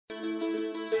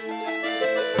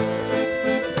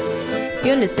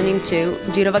You're listening to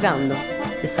Giro,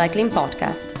 the cycling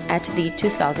podcast at the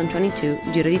 2022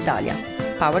 Giro d'Italia,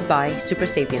 powered by Super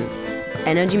Sapiens,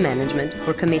 energy management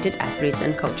for committed athletes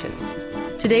and coaches.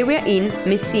 Today we are in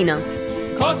Messina.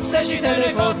 Kotce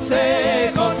čitene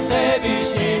kotce, kotce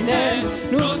višćine,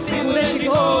 nus prigude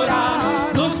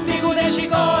šikora, nus prigude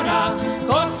šikora.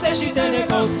 Kotce čitene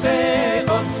kotce,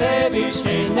 kotce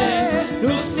višćine,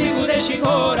 nus prigude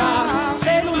šikora,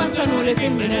 se non mangiano le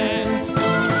femmine.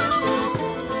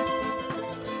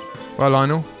 Well,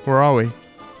 Lionel, where are we?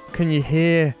 Can you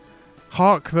hear?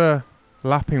 Hark the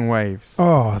lapping waves.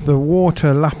 Oh, the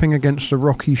water lapping against the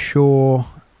rocky shore.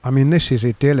 I mean, this is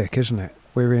idyllic, isn't it?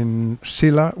 We're in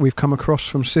Silla. We've come across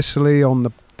from Sicily on the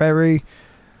ferry.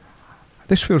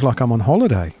 This feels like I'm on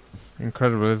holiday.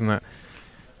 Incredible, isn't it?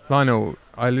 Lionel,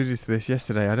 I alluded to this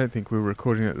yesterday. I don't think we were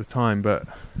recording at the time, but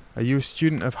are you a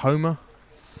student of Homer?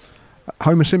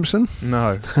 Homer Simpson?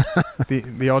 No.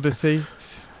 the Odyssey?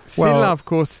 Well, Silla, of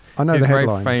course, I know is the very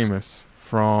headlines. famous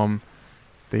from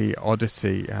the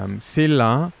Odyssey.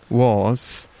 Silla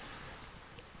was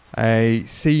a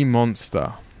sea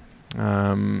monster.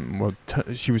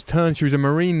 She was a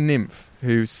marine nymph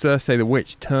who Circe the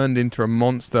witch turned into a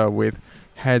monster with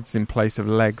heads in place of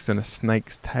legs and a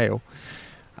snake's tail.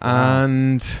 Wow.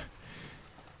 And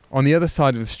on the other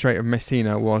side of the Strait of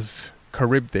Messina was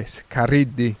Charybdis.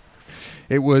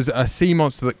 It was a sea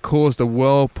monster that caused a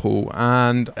whirlpool,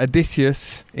 and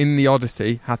Odysseus in the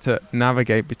Odyssey had to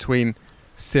navigate between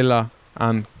Silla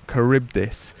and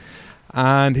Charybdis.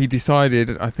 And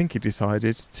I think he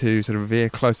decided to sort of veer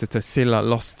closer to Silla,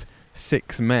 lost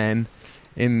 6 men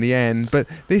in the end. But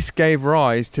this gave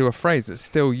rise to a phrase that's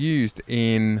still used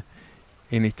in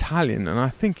Italian, and I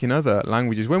think in other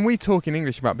languages. When we talk in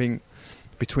English about being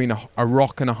between a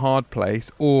rock and a hard place,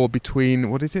 or between,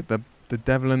 what is it, the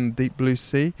devil and the deep blue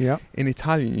sea? Yeah. In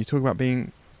Italian, you talk about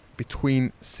being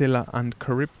between Silla and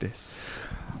Charybdis.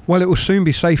 Well, it will soon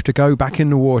be safe to go back in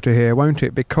the water here, won't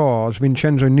it? Because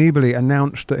Vincenzo Nibali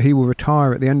announced that he will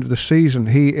retire at the end of the season.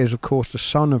 He is, of course, the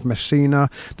son of Messina,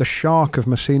 the shark of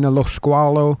Messina, Lo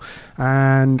Squalo.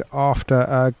 And after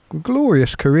a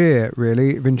glorious career,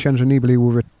 really, Vincenzo Nibali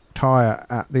will retire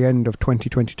at the end of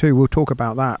 2022. We'll talk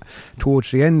about that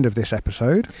towards the end of this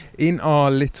episode. In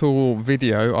our little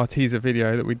video, our teaser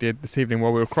video that we did this evening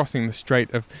while we were crossing the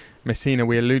Strait of Messina,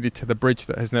 we alluded to the bridge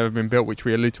that has never been built, which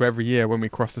we allude to every year when we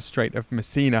cross the Strait of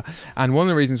Messina. And one of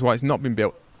the reasons why it's not been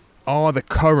built are the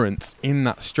currents in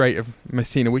that Strait of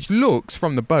Messina, which looks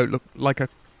from the boat like a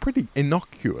pretty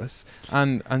innocuous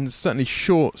and certainly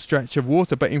short stretch of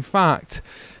water. But in fact,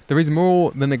 there is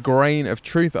more than a grain of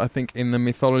truth, I think, in the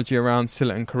mythology around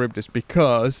Silla and Charybdis,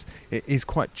 because it is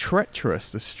quite treacherous,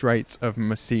 the Straits of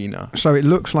Messina. So it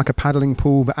looks like a paddling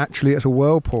pool, but actually it's a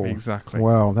whirlpool. Exactly.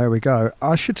 Well, there we go.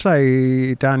 I should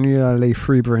say, Daniele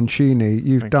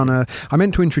Friberoncini, I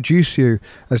meant to introduce you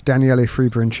as Daniele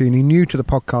Friberoncini, new to the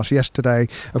podcast yesterday.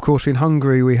 Of course, in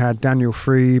Hungary, we had Daniel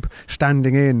Friebe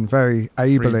standing in very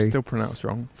ably. Friebe, still pronounced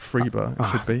wrong. Friebe, it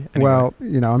should be. Anyway. Well,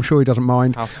 I'm sure he doesn't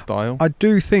mind. House style. I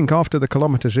do think after the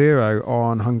Kilometre Zero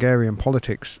on Hungarian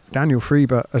politics, Daniel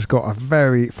Friebe has got a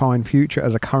very fine future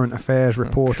as a current affairs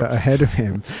reporter ahead of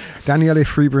him. Daniele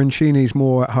Friberoncini's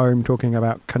more at home talking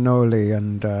about cannoli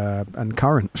and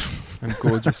currents. And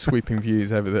gorgeous sweeping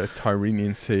views over the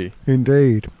Tyrrhenian Sea.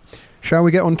 Indeed. Shall we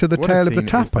get on to the tale of the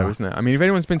Tapper? Though, isn't it? I mean, if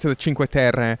anyone's been to the Cinque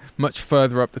Terre, much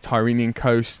further up the Tyrrhenian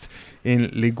coast in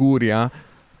Liguria,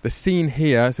 the scene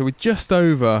here, so we're just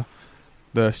over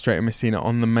the Strait of Messina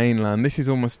on the mainland. This is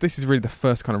really the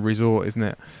first kind of resort, isn't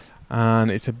it? And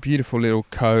it's a beautiful little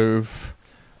cove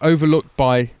overlooked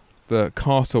by the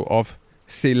castle of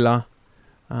Silla.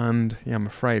 And I'm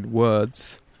afraid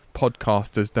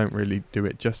podcasters don't really do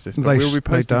it justice. But we'll be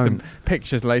posting some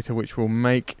pictures later which will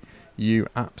make you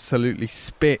absolutely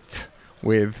spit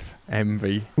with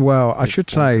envy. Well, I should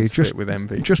say, just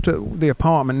at the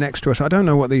apartment next to us, I don't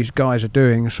know what these guys are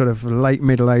doing, sort of late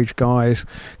middle-aged guys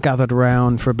gathered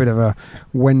around for a bit of a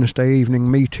Wednesday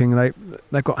evening meeting.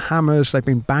 They've got hammers, they've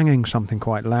been banging something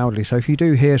quite loudly, so if you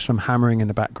do hear some hammering in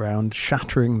the background,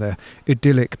 shattering the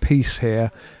idyllic peace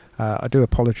here, I do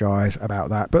apologise about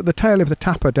that. But the tale of the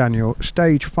Tapper, Daniel,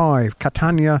 stage 5,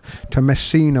 Catania to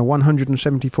Messina,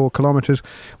 174 kilometres.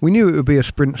 We knew it would be a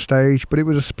sprint stage, but it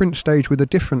was a sprint stage with a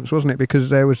difference, wasn't it? Because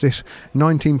there was this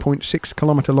 19.6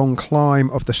 kilometre long climb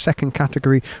of the second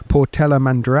category, Portella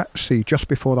Mandrazzi, just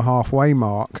before the halfway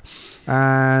mark.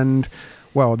 And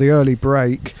well, the early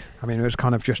break, I mean, it was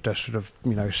kind of just a sort of,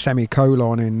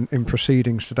 semicolon in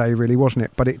proceedings today, really, wasn't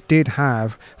it? But it did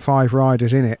have 5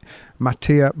 riders in it.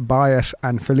 Mattia Bias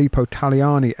and Filippo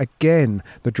Taliani, again,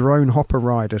 the drone hopper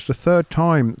riders. The third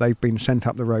time they've been sent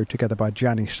up the road together by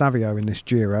Gianni Savio in this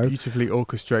Giro. Beautifully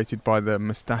orchestrated by the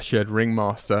mustachioed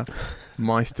ringmaster,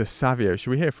 Meister Savio. Should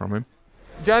we hear from him?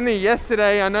 Gianni,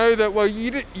 yesterday I know that, well,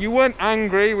 you weren't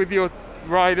angry with your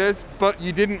riders, but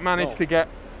you didn't manage to get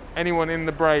anyone in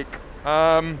the break.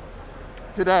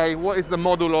 Today, what is the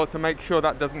modulo to make sure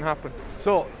that doesn't happen?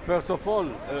 So, first of all,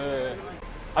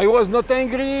 I was not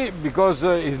angry because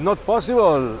it's not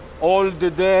possible all the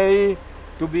day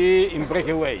to be in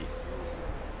breakaway.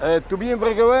 To be in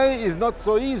breakaway is not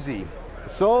so easy.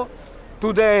 So,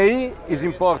 today is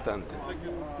important.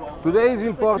 Today is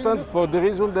important for the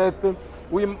reason that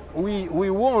we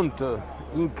want to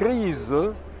increase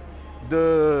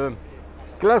the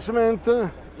classement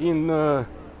in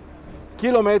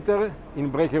kilometer in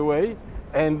breakaway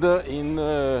and in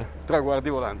traguardi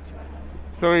volanti.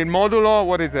 So in modulo,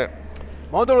 what is it?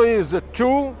 Modulo is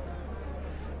 2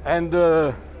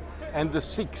 and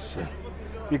 6,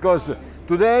 because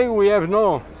today we have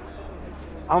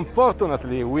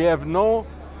unfortunately we have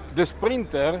the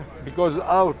sprinter, because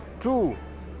our 2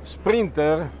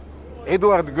 sprinter,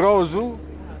 Eduard Grosu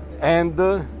and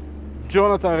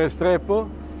Jonathan Restrepo,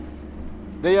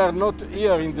 they are not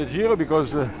here in the Giro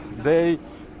because they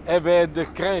have had a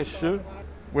crash.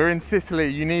 We're in Sicily.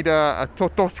 You need a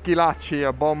Totò Schillaci,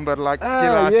 a bomber like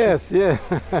Schillaci.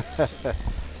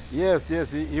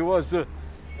 Yes. He was.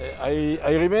 I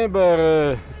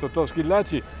remember Totò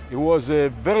Schillaci. He was a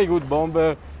very good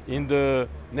bomber in the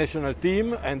national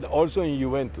team and also in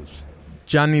Juventus.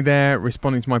 Gianni there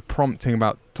responding to my prompting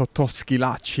about Totò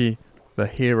Schillaci, the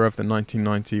hero of the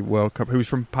 1990 World Cup, who was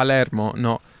from Palermo,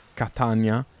 not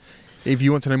Catania. If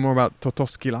you want to know more about Totò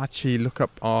Schillaci, look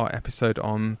up our episode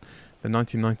on the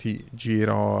 1990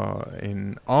 Giro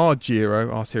in our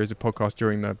Giro, our series of podcasts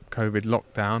during the COVID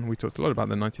lockdown. We talked a lot about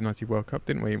the 1990 World Cup,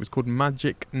 didn't we? It was called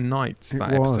Magic Nights,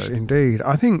 that episode. It was, indeed.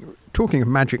 I think, talking of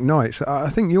Magic Nights,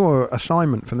 I think your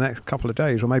assignment for the next couple of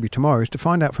days, or maybe tomorrow, is to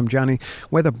find out from Gianni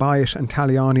whether Bias and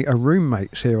Taliani are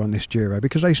roommates here on this Giro,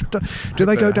 because they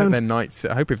go down... Their nights,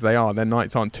 I hope if they are, their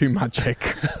nights aren't too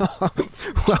magic.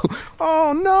 Well,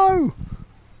 oh no!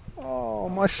 Oh,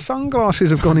 my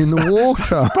sunglasses have gone in the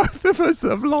water. Both of us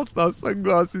have lost our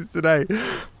sunglasses today.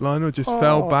 Lionel just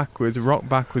fell backwards, rocked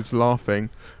backwards laughing,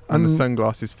 and the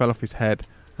sunglasses fell off his head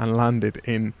and landed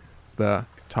in the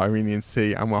Tyrrhenian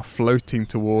Sea, and we're floating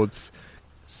towards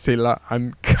Silla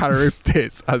and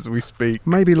Charybdis as we speak.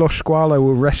 Maybe Lo Squalo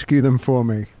will rescue them for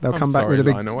me. They'll come back with a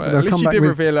big... Lionel. At least you did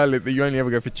reveal earlier that you only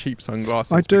ever go for cheap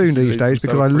sunglasses. I do these days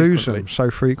because I lose them so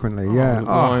frequently.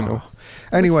 Lionel.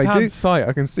 Anyway, sad sight.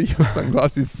 I can see your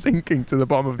sunglasses sinking to the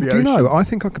bottom of the ocean. Do you know, I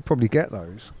think I could probably get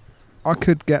those. I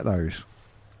could get those.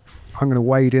 I'm going to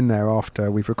wade in there after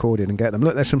we've recorded and get them.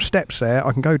 Look, there's some steps there.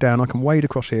 I can go down. I can wade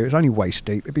across here. It's only waist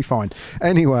deep. It'd be fine.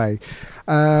 Anyway,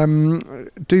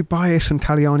 do Bias and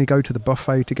Taliani go to the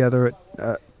buffet together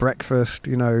at breakfast?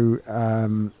 Do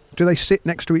they sit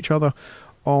next to each other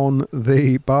on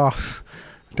the bus?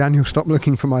 Daniel, stop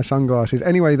looking for my sunglasses.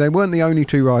 Anyway, they weren't the only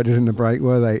 2 riders in the break,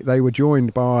 were they? They were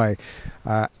joined by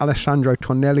Alessandro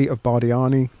Tonelli of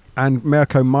Bardiani and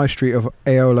Mirko Maestri of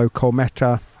Eolo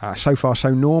Cometa. So far,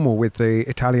 so normal with the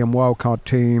Italian wildcard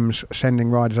teams sending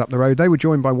riders up the road. They were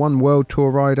joined by 1 World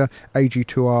Tour rider,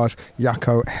 AG2R's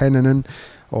Jaakko Heinonen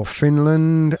of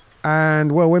Finland.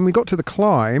 And, well, when we got to the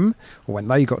climb, or when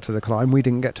they got to the climb, we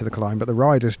didn't get to the climb, but the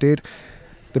riders did.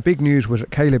 The big news was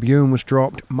that Caleb Ewan was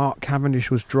dropped, Mark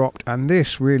Cavendish was dropped, and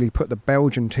this really put the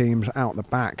Belgian teams out the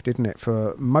back, didn't it,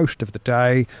 for most of the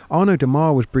day. Arnaud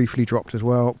Demar was briefly dropped as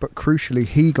well, but crucially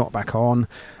he got back on,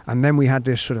 and then we had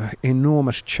this sort of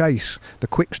enormous chase. The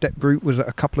Quick-Step group was at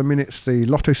a couple of minutes, the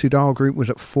Lotto Soudal group was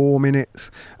at 4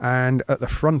 minutes, and at the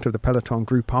front of the peloton,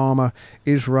 Groupama,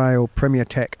 Israel, Premier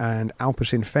Tech and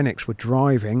Alpecin Fenix were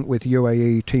driving, with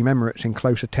UAE Team Emirates in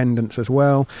close attendance as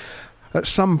well. At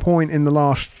some point in the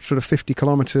last sort of 50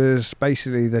 kilometres,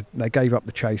 basically they gave up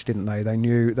the chase, didn't they? They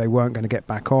knew they weren't going to get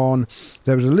back on.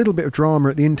 There was a little bit of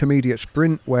drama at the intermediate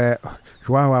sprint where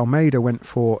Joao Almeida went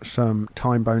for some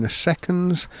time bonus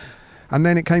seconds. And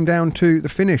then it came down to the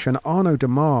finish, and Arnaud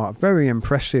Demar, very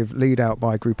impressive lead out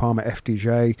by Groupama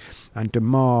FDJ, and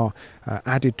Demar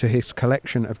added to his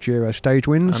collection of Giro stage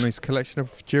wins. And his collection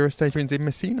of Giro stage wins in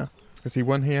Messina. because he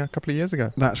won here a couple of years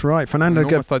ago. That's right.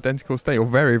 Almost identical stage, or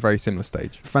very, very similar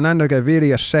stage. Fernando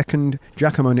Gaviria second,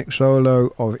 Giacomo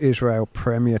Nizzolo of Israel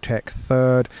Premier Tech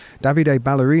third, Davide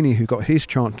Ballerini, who got his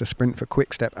chance to sprint for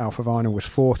Quick-Step Alpha Vinyl, was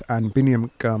fourth, and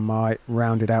Binyam Girmay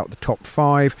rounded out the top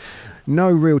five. No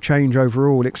real change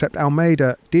overall, except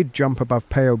Almeida did jump above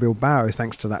Pello Bilbao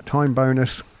thanks to that time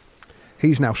bonus.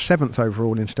 He's now 7th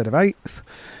overall instead of 8th.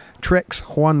 Trek's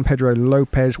Juan Pedro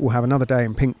Lopez will have another day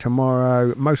in pink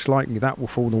tomorrow. Most likely that will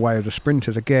fall the way of the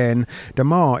sprinters again.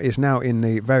 Damar is now in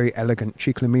the very elegant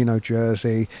Ciclamino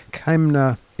jersey.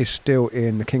 Kemna is still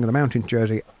in the King of the Mountains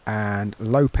jersey, and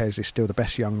Lopez is still the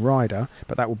best young rider,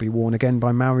 but that will be worn again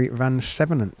by Mauri van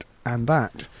Sevenant. And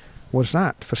that was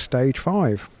that for stage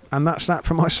 5. And that's that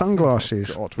for my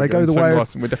sunglasses. God, they go the way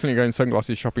of, we're definitely going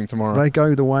sunglasses shopping tomorrow. They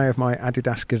go the way of my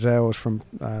Adidas Gazelles from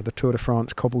the Tour de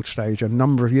France cobbled stage a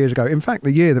number of years ago. In fact,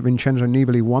 the year that Vincenzo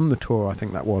Nibali won the Tour, I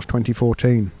think that was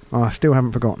 2014. I still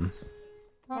haven't forgotten.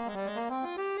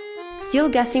 Still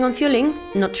guessing on fueling?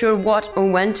 Not sure what or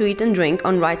when to eat and drink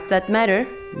on rides that matter?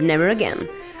 Never again.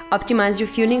 Optimize your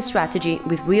fueling strategy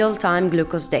with real-time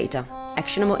glucose data,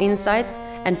 actionable insights,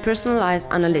 and personalized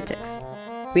analytics.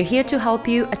 We're here to help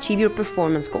you achieve your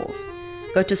performance goals.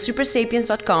 Go to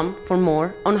supersapiens.com for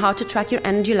more on how to track your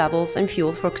energy levels and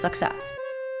fuel for success.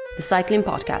 The Cycling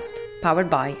Podcast, powered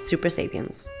by Super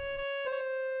Sapiens.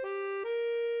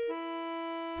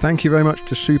 Thank you very much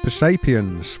to Super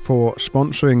Sapiens for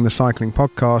sponsoring the Cycling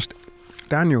Podcast.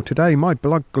 Daniel, today my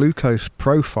blood glucose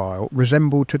profile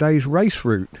resembled today's race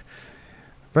route.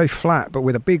 Very flat, but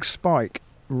with a big spike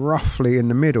roughly in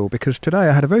the middle, because today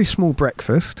I had a very small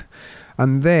breakfast.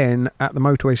 And then at the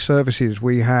motorway services,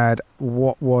 we had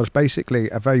what was basically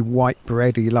a very white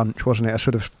bready lunch, wasn't it? A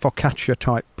sort of focaccia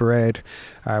type bread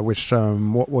with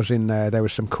some, what was in there? There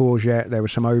was some courgette, there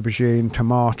was some aubergine,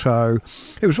 tomato.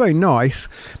 It was very nice,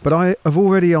 but I have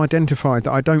already identified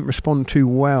that I don't respond too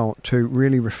well to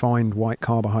really refined white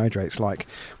carbohydrates like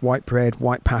white bread,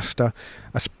 white pasta,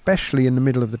 especially in the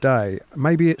middle of the day.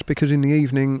 Maybe it's because in the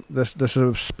evening the sort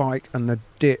of spike and the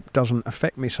dip doesn't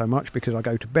affect me so much because I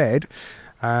go to bed.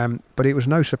 But it was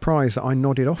no surprise that I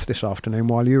nodded off this afternoon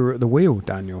while you were at the wheel,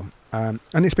 Daniel. And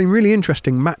it's been really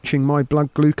interesting matching my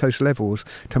blood glucose levels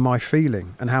to my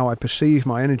feeling and how I perceive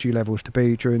my energy levels to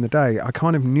be during the day. I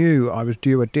kind of knew I was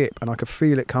due a dip and I could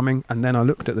feel it coming, and then I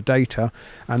looked at the data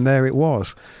and there it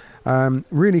was.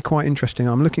 Really quite interesting.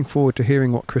 I'm looking forward to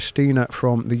hearing what Christina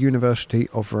from the University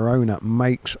of Verona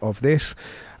makes of this.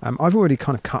 I've already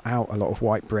kind of cut out a lot of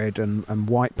white bread and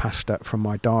white pasta from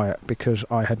my diet because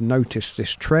I had noticed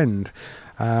this trend.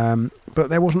 But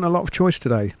there wasn't a lot of choice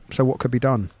today, so what could be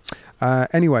done?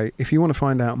 Anyway, if you want to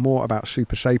find out more about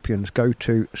Super Sapiens, go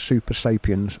to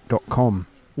supersapiens.com.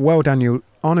 Well, Daniel,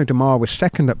 Arnaud Démare was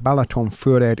second at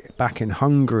Balaton-Füred back in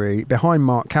Hungary, behind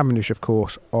Mark Cavendish, of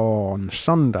course, on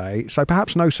Sunday. So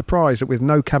perhaps no surprise that with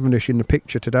no Cavendish in the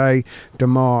picture today,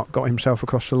 Démare got himself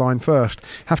across the line first.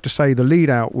 Have to say the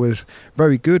lead-out was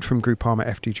very good from Groupama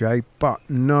FDJ, but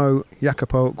no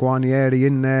Jacopo Guarnieri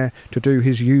in there to do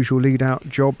his usual lead-out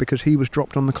job because he was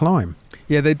dropped on the climb.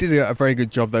 Yeah, they did a very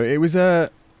good job, though. It was an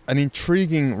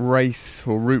intriguing race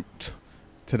or route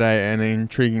today, an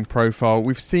intriguing profile.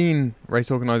 We've seen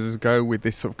race organisers go with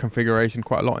this sort of configuration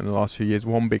quite a lot in the last few years.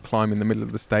 One big climb in the middle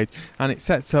of the stage, and it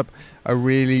sets up a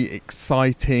really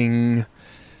exciting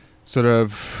sort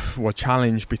of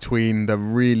challenge between the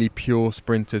really pure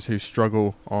sprinters who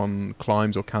struggle on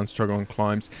climbs or can struggle on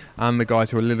climbs, and the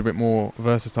guys who are a little bit more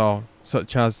versatile,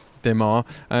 such as Démare.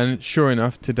 And sure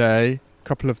enough, today a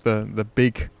couple of the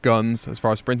big guns as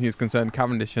far as sprinting is concerned,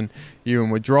 Cavendish and Ewan,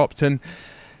 were dropped, and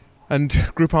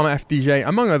Groupama FDJ,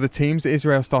 among other teams,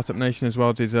 Israel Startup Nation as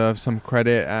well, deserves some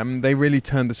credit. They really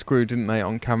turned the screw, didn't they,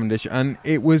 on Cavendish? And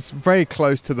it was very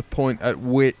close to the point at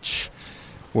which,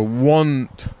 one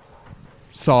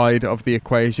side of the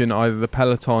equation, either the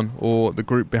peloton or the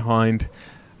group behind,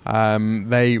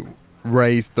 they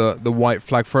raised the white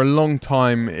flag. For a long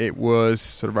time it was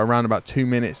sort of around about 2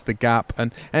 minutes the gap,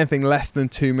 and anything less than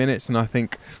 2 minutes, and I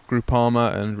think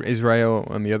Groupama and Israel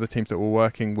and the other teams that were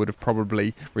working would have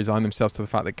probably resigned themselves to the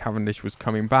fact that Cavendish was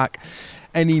coming back.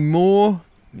 Any more,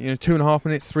 2.5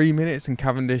 minutes, 3 minutes, and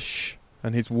Cavendish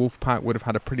and his wolf pack would have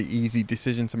had a pretty easy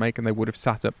decision to make, and they would have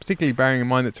sat up, particularly bearing in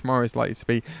mind that tomorrow is likely to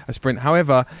be a sprint.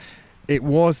 However, it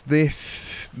was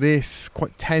this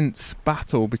quite tense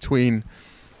battle between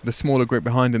the smaller group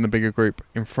behind and the bigger group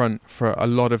in front for a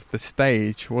lot of the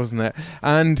stage, wasn't it?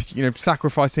 And,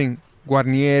 sacrificing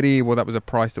Guarnieri, that was a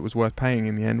price that was worth paying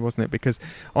in the end, wasn't it? Because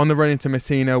on the run into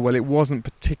Messina, it wasn't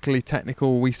particularly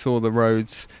technical. We saw the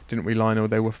roads, didn't we, Lionel?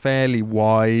 They were fairly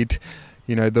wide.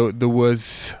 There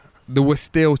there were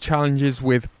still challenges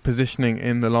with positioning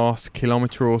in the last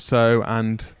kilometre or so,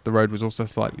 and the road was also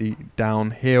slightly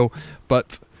downhill,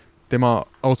 but Demar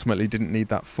ultimately didn't need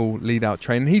that full lead-out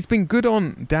train. And he's been good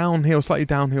on downhill, slightly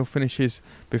downhill finishes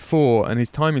before, and his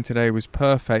timing today was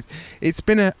perfect. It's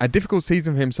been a difficult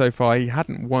season for him so far. He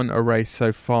hadn't won a race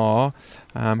so far,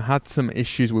 had some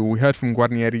issues. We heard from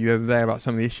Guarnieri the other day about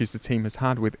some of the issues the team has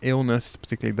had with illness,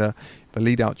 particularly the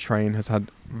lead-out train has had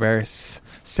various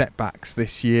setbacks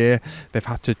this year. They've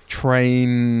had to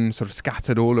train sort of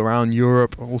scattered all around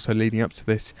Europe, also leading up to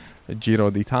this Giro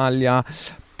d'Italia.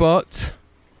 But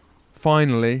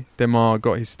finally, Demar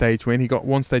got his stage win. He got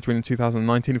one stage win in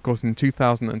 2019. Of course, in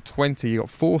 2020, he got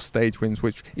 4 stage wins,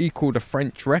 which equalled a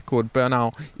French record.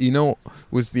 Bernard Hinault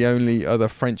was the only other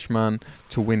Frenchman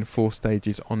to win 4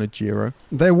 stages on a Giro.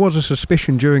 There was a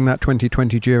suspicion during that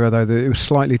 2020 Giro, though, that it was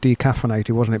slightly decaffeinated,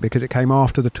 wasn't it? Because it came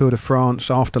after the Tour de France,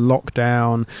 after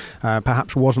lockdown,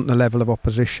 perhaps wasn't the level of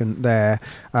opposition there.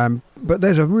 But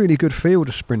there's a really good field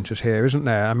of sprinters here, isn't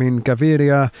there? I mean,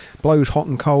 Gaviria blows hot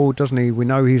and cold, doesn't he? We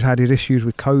know he's had his issues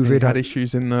with COVID. He had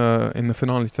issues in the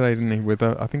finale today, didn't he? With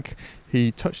I think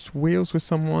he touched wheels with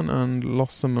someone and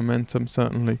lost some momentum,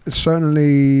 certainly.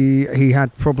 Certainly, he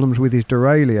had problems with his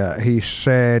derailleur. He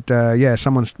said,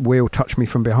 someone's wheel touched me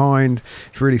from behind.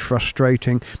 It's really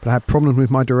frustrating, but I had problems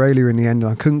with my derailleur in the end,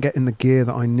 and I couldn't get in the gear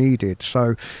that I needed.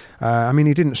 So,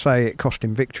 he didn't say it cost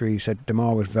him victory. He said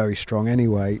Demar was very strong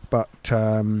anyway. But,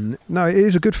 no, it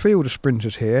is a good field of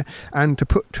sprinters here. And to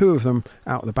put 2 of them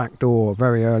out the back door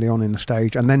very early on in the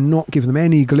stage and then not give them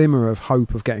any glimmer of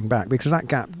hope of getting back, because that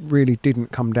gap really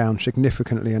didn't come down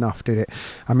significantly enough, did it?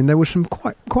 I mean, there was some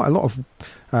quite a lot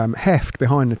of heft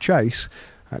behind the chase.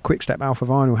 Quick Step Alpha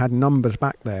Vinyl had numbers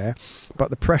back there, but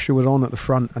the pressure was on at the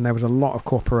front, and there was a lot of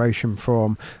cooperation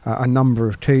from a number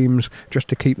of teams just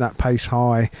to keep that pace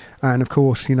high. And of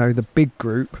course, the big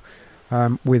group,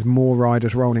 with more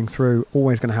riders rolling through,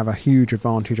 always going to have a huge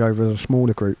advantage over the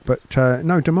smaller group. But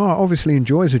Demar obviously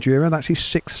enjoys the Giro. That's his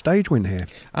 6th stage win here.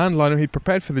 And Lionel, he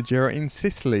prepared for the Giro in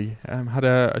Sicily, had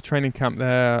a training camp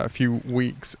there a few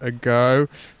weeks ago.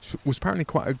 Was apparently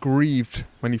quite aggrieved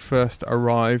when he first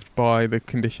arrived by the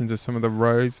conditions of some of the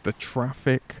roads, the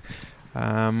traffic,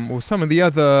 or some of the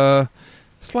other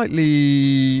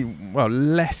slightly,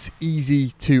 less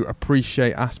easy to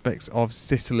appreciate aspects of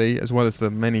Sicily, as well as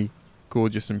the many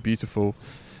gorgeous and beautiful,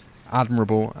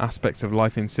 admirable aspects of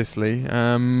life in Sicily.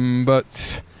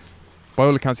 But by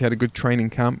all accounts, he had a good training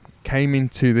camp, came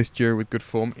into this Giro with good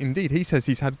form. Indeed, he says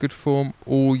he's had good form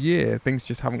all year. Things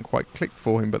just haven't quite clicked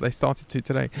for him, but they started to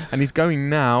today. And he's going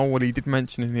now, what he did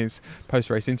mention in his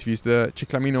post-race interviews, the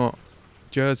Ciclamino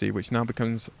jersey, which now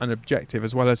becomes an objective,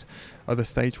 as well as other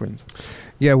stage wins.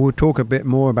 Yeah, we'll talk a bit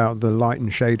more about the light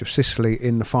and shade of Sicily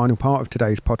in the final part of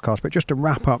today's podcast, but just to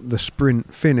wrap up the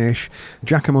sprint finish,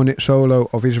 Giacomo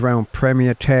Nizzolo of Israel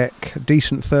Premier Tech,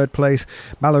 decent 3rd place.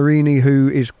 Ballerini, who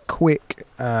is quick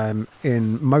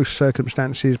in most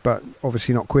circumstances, but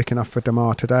obviously not quick enough for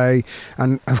Demar today,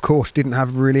 and of course didn't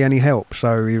have really any help,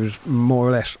 so he was more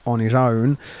or less on his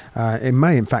own. It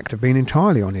may in fact have been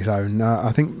entirely on his own.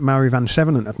 I think Mauri van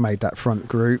Sevenant had made that front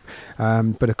group,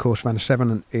 but of course van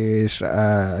Sevenant is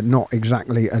not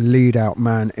exactly a lead out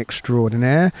man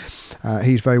extraordinaire.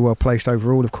 He's very well placed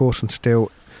overall, of course, and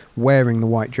still wearing the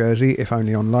white jersey, if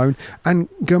only on loan. And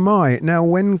Girmay, now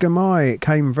when Girmay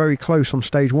came very close on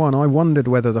stage 1, I wondered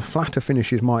whether the flatter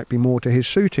finishes might be more to his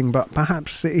suiting, but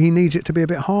perhaps he needs it to be a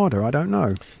bit harder, I don't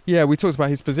know. Yeah, we talked about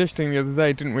his positioning the other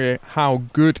day, didn't we? How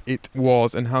good it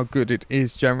was and how good it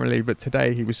is generally, but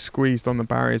today he was squeezed on the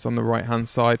barriers on the right hand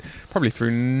side, probably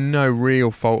through no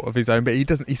real fault of his own, but he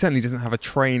certainly doesn't have a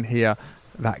train here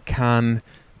that can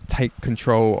take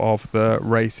control of the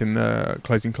race in the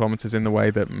closing kilometres in the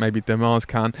way that maybe Demar's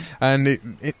can. And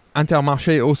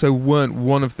Intermarché also weren't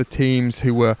one of the teams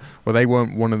who were, they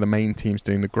weren't one of the main teams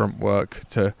doing the grunt work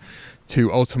to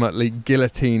ultimately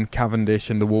guillotine Cavendish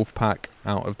and the Wolfpack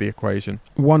out of the equation.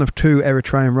 One of 2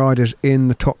 Eritrean riders in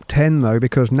the top 10 though,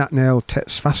 because Nathaniel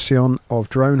Tesfacion of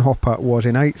Drone Hopper was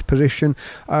in 8th position.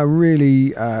 A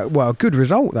really a good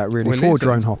result that really for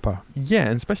Drone Hopper. Yeah,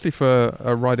 and especially for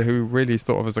a rider who really is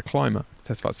thought of as a climber,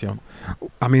 Tesfacion.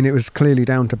 I mean, it was clearly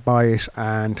down to Bias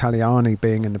and Tagliani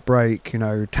being in the break,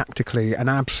 tactically an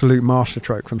absolute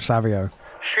masterstroke from Savio.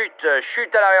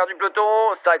 Chute à l'arrière du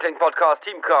peloton, Cycling Podcast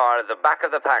Team Car at the back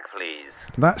of the pack, please.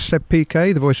 That's Seb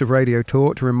Piquet, the voice of Radio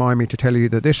Talk, to remind me to tell you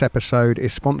that this episode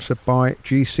is sponsored by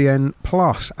GCN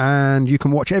Plus, and you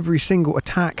can watch every single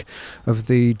attack of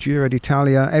the Giro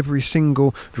d'Italia, every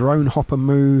single drone hopper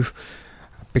move,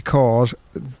 because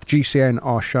GCN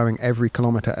are showing every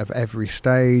kilometre of every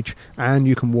stage, and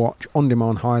you can watch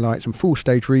on-demand highlights and full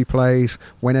stage replays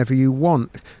whenever you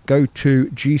want. Go to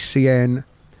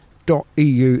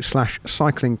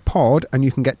gcn.eu/cyclingpod and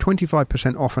you can get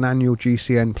 25% off an annual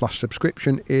GCN Plus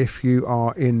subscription if you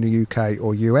are in the UK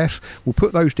or US. We'll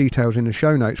put those details in the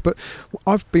show notes. But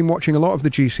I've been watching a lot of the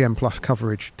GCN Plus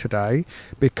coverage today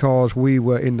because we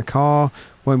were in the car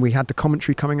when we had the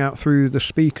commentary coming out through the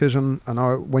speakers, and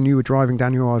when you were driving,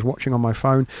 Daniel, I was watching on my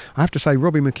phone. I have to say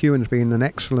Robbie McEwen's been an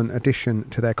excellent addition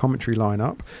to their commentary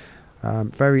lineup.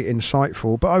 Very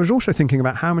insightful. But I was also thinking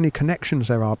about how many connections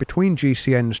there are between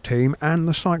GCN's team and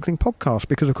the cycling podcast,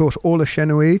 because of course Orla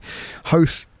Chenouille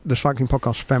hosts the cycling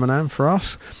podcast Feminin for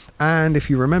us. And if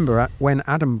you remember, when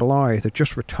Adam Blythe had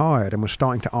just retired and was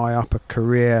starting to eye up a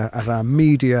career as a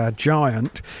media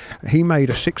giant, he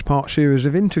made a 6-part series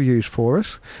of interviews for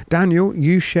us. Daniel,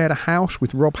 you shared a house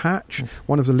with Rob Hatch,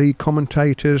 one of the lead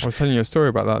commentators. I was telling you a story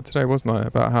about that today, wasn't I?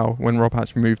 About how when Rob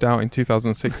Hatch moved out in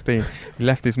 2016, he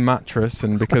left his mattress,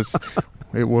 and because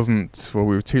we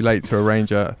were too late to arrange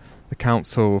for the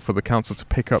council to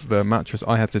pick up the mattress,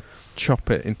 I had to chop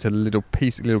it into little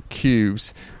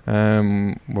cubes,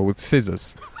 with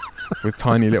scissors, with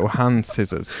tiny little hand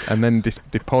scissors, and then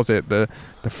deposit the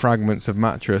fragments of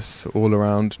mattress all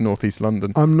around northeast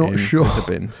London. I'm not sure.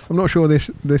 Bins. I'm not sure this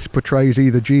portrays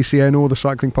either GCN or the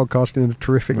cycling podcast in a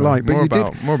terrific light.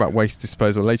 But more about waste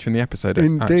disposal later in the episode.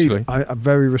 Indeed,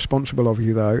 very responsible of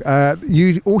you though.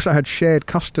 You also had shared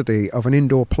custody of an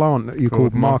indoor plant that you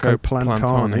called Marco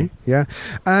Plantani. Yeah,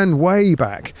 and way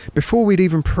back before we'd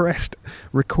even pressed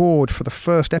record for the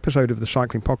first episode of the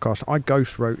cycling podcast, I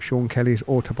ghost wrote Sean Kelly's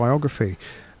autobiography.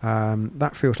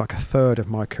 That feels like a third of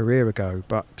my career ago,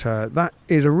 but that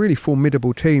is a really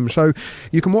formidable team. So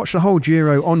you can watch the whole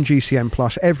Giro on GCN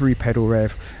Plus, every pedal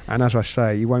rev, and as I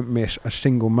say, you won't miss a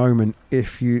single moment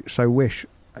if you so wish.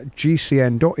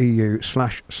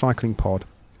 gcn.eu/cyclingpod.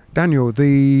 Daniel,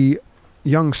 the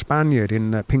young Spaniard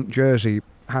in the pink jersey,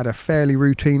 had a fairly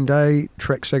routine day.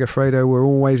 Trek Segafredo were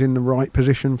always in the right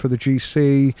position for the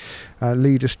GC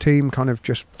leaders team, kind of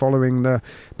just following the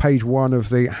page 1 of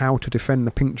the how to defend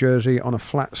the pink jersey on a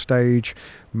flat stage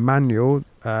manual.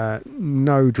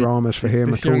 No dramas for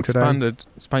him at all today. This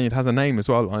Spaniard has a name as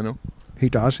well, Lionel. He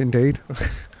does indeed.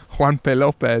 Juanpe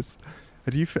Lopez.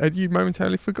 Had you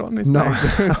momentarily forgotten his name? No,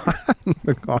 I hadn't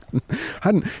forgotten.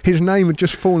 His name had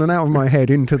just fallen out of my head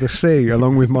into the sea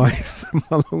along with my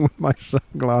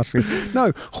sunglasses.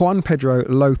 No, Juan Pedro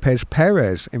Lopez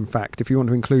Perez, in fact, if you want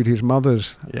to include his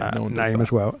mother's name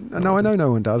as well. No, I know no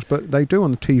one does, but they do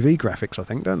on the TV graphics, I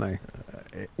think, don't they?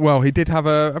 Well, he did have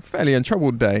a fairly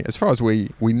untroubled day, as far as we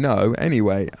know,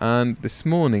 anyway. And this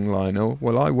morning, Lionel,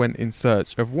 I went in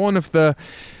search of one of the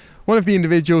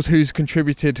individuals who's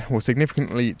contributed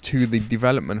significantly to the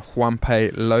development,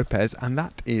 Juanpe Lopez, and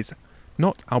that is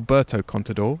not Alberto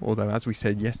Contador, although as we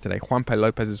said yesterday, Juanpe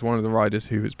Lopez is one of the riders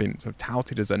who has been sort of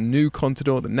touted as a new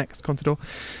Contador, the next Contador,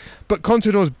 but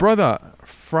Contador's brother,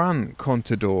 Fran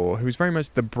Contador, who's very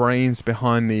much the brains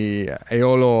behind the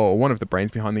Eolo, or one of the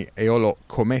brains behind the Eolo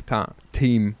Cometa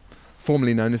team,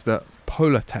 formerly known as the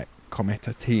Polartec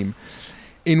Cometa team,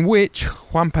 in which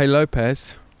Juanpe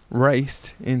Lopez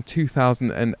raced in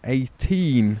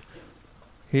 2018.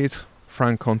 Here's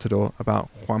Fran Contador about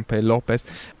Juanpe Lopez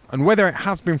and whether it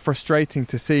has been frustrating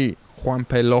to see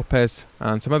Juanpe Lopez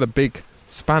and some other big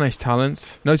Spanish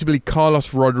talents, notably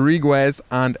Carlos Rodriguez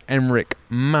and Enric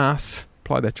Mas,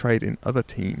 apply their trade in other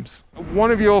teams.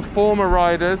 One of your former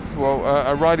riders,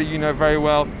 a rider you know very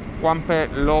well, Juanpe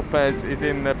Lopez, is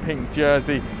in the pink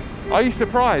jersey. Are you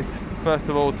surprised, first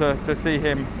of all, to see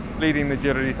him leading the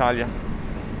Giro d'Italia?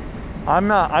 I'm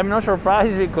not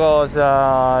surprised because we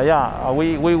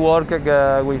worked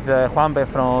with Juanpe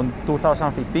from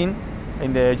 2015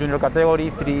 in the junior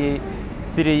category, 3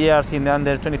 years in the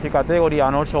under 23 category,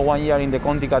 and also 1 year in the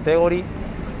Conti category.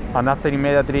 And after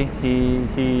immediately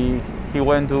he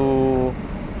went to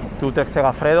Trek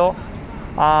Segafredo.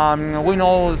 We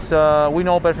know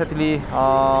perfectly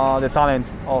the talent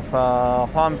of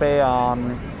Juanpe.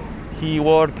 He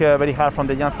worked very hard from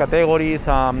the young categories.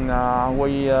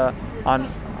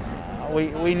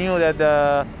 We knew that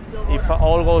if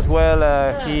all goes well,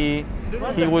 he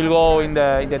will go in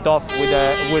the top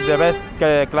with the best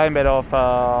climber of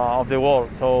the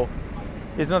world. So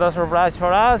it's not a surprise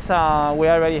for us. We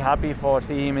are very happy for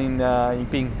seeing him in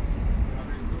pink.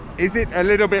 Is it a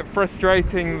little bit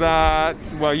frustrating that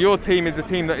your team is a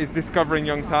team that is discovering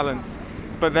young talents,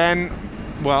 but then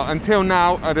well, until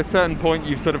now, at a certain point,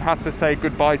 you've sort of had to say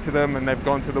goodbye to them and they've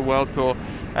gone to the World Tour.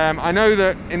 I know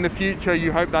that in the future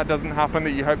you hope that doesn't happen,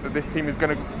 that you hope that this team is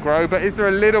going to grow, but is there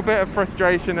a little bit of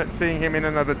frustration at seeing him in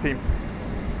another team?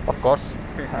 Of course.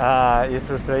 It's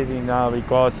frustrating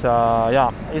because,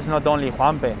 it's not only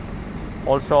Juanpe.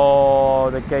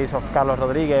 Also the case of Carlos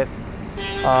Rodriguez,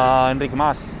 Enric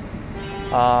Mas,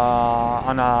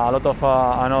 and a lot of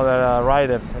another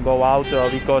riders go out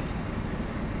because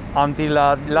until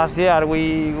last year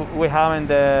we haven't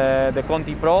the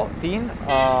Conti Pro team,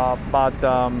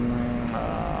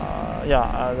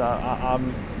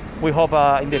 we hope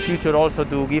in the future also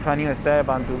to give a new step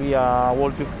and to be a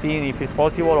World Tour team if it's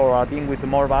possible, or a team with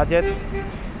more budget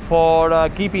for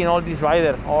keeping all these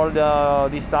riders, all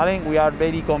this talent. We are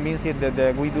very convinced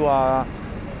that we do a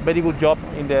very good job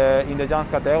in the young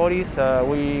categories.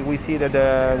 We see that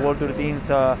the World Tour teams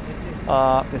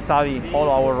study all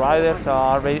our riders.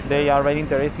 They are very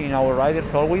interested in our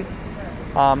riders always,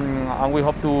 and we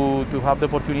hope to have the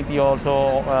opportunity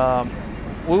also.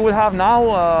 We will have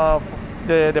now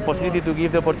the possibility to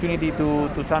give the opportunity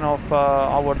to some of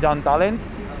our young talents,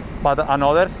 but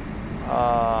others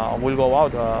will go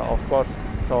out, of course.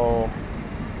 So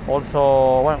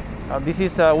also, this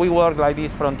is we work like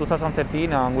this from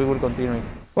 2013, and we will continue.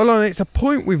 Well, and it's a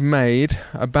point we've made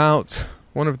about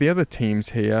one of the other teams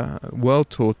here, World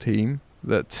Tour team,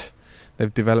 that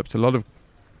they've developed a lot of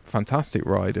fantastic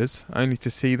riders, only to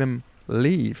see them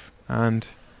leave and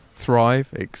thrive,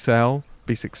 excel,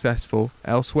 be successful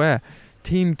elsewhere.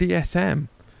 Team DSM.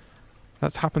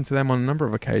 That's happened to them on a number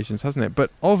of occasions, hasn't it? But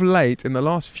of late, in the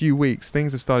last few weeks,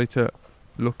 things have started to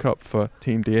look up for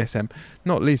Team DSM,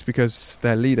 not least because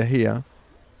their leader here,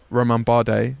 Romain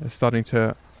Bardet, is starting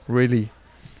to really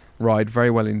ride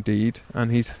very well indeed,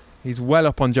 and he's well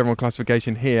up on general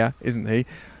classification here, isn't he?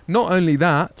 Not only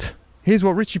that, here's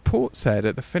what Richie Porte said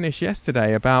at the finish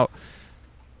yesterday about,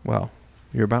 well,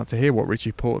 you're about to hear what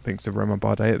Richie Porte thinks of Romain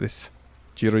Bardet at this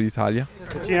Giro d'Italia.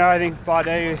 I think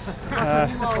Bardet is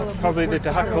probably the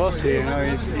dark horse here.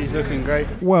 He's looking great.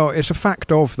 Well, it's a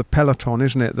fact of the peloton,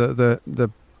 isn't it? That the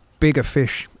bigger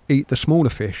fish eat the smaller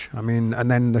fish. I mean,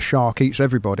 and then the shark eats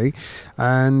everybody.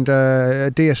 And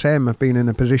DSM have been in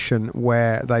a position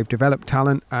where they've developed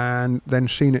talent and then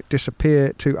seen it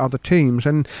disappear to other teams.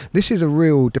 And this is a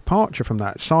real departure from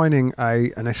that. Signing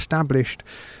an established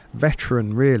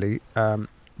veteran, really,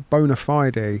 bona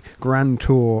fide Grand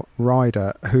Tour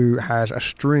rider who has a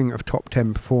string of top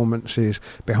 10 performances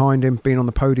behind him, been on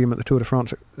the podium at the Tour de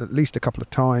France at least a couple of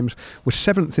times, was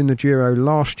 7th in the Giro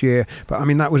last year, but I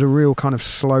mean that was a real kind of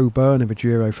slow burn of a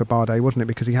Giro for Bardet, wasn't it,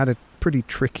 because he had a pretty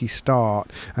tricky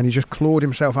start and he just clawed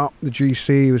himself up the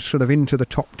GC. He was sort of into the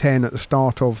top 10 at the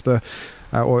start of the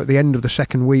or at the end of the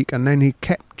second week, and then he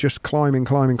kept just climbing,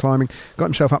 got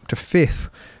himself up to 5th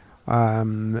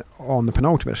on the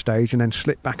penultimate stage, and then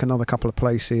slipped back another couple of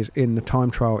places in the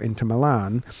time trial into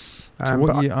Milan. So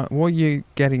what you're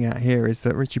getting at here is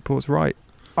that Richie Porte's right.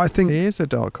 I think he is a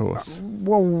dark horse.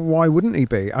 Well, why wouldn't he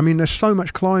be? I mean, there's so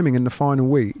much climbing in the final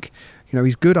week. You know,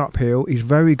 he's good uphill, he's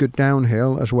very good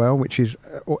downhill as well, which is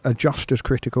just as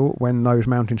critical when those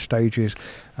mountain stages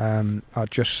are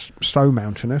just so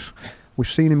mountainous. We've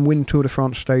seen him win Tour de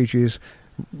France stages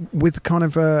with kind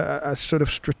of a sort of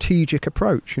strategic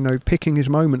approach, you know, picking his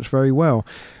moments very well.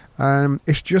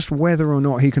 It's just whether or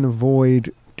not he can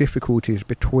avoid difficulties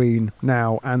between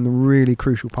now and the really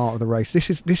crucial part of the race.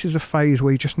 This is a phase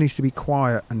where he just needs to be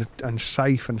quiet and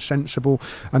safe and sensible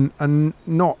and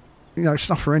not, you know,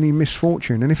 suffer any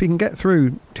misfortune. And if he can get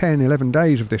through 10, 11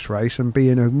 days of this race and be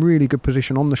in a really good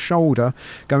position on the shoulder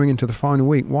going into the final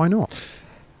week, why not?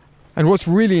 And what's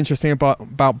really interesting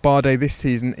about Bardet this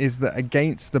season is that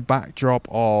against the backdrop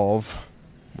of,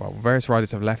 well, various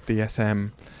riders have left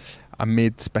DSM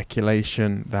amid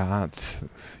speculation that,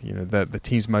 you know, the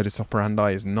team's modus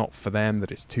operandi is not for them,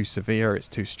 that it's too severe, it's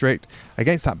too strict.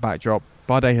 Against that backdrop,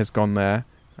 Bardet has gone there,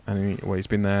 and he's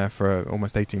been there for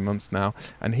almost 18 months now,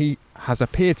 and he has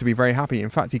appeared to be very happy. In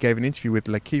fact, he gave an interview with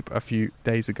L'Equipe a few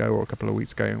days ago or a couple of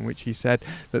weeks ago in which he said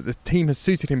that the team has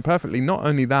suited him perfectly. Not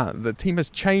only that, the team has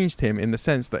changed him in the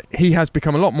sense that he has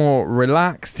become a lot more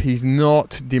relaxed. He's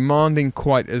not demanding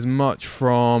quite as much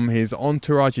from his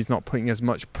entourage. He's not putting as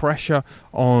much pressure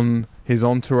on his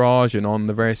entourage and on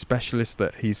the various specialists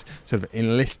that he's sort of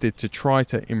enlisted to try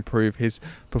to improve his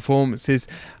performances.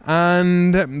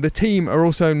 And the team are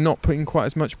also not putting quite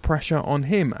as much pressure on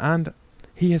him, and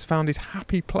he has found his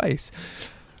happy place.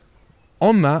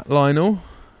 On that, Lionel,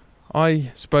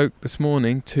 I spoke this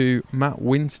morning to Matt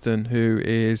Winston, who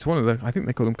is one of the, I think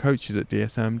they call them coaches at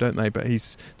DSM, don't they? But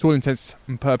he's, to all intents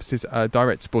and purposes, a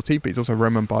direct sportif, but he's also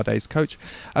Romain Bardet's coach,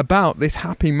 about this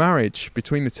happy marriage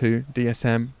between the two,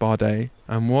 DSM, Bardet,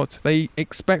 and what they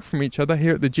expect from each other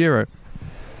here at the Giro.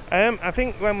 I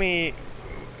think when we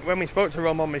spoke to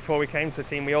Romain before we came to the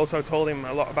team, we also told him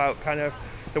a lot about kind of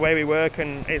the way we work,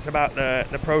 and it's about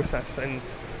the process. And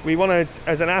we want to,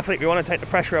 as an athlete, we want to take the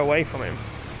pressure away from him.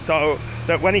 So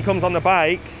that when he comes on the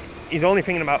bike, he's only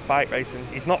thinking about bike racing.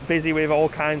 He's not busy with all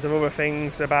kinds of other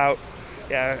things about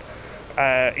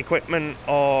equipment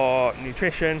or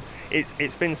nutrition.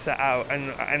 It's been set out,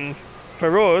 and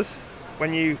for us,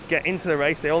 when you get into the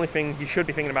race, the only thing you should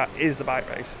be thinking about is the bike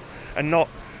race, and not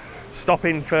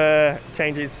stopping for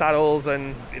changing saddles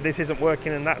and this isn't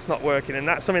working and that's not working. And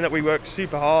that's something that we work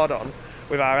super hard on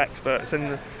with our experts.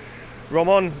 And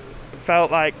Romain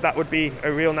felt like that would be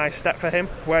a real nice step for him,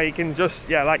 where he can just,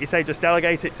 like you say, just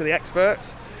delegate it to the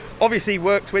experts. Obviously he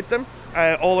works with them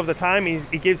all of the time.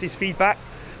 He gives his feedback,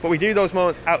 but we do those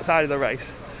moments outside of the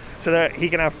race so that he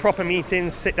can have proper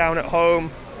meetings, sit down at home,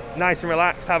 nice and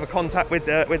relaxed, have a contact with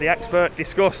the expert,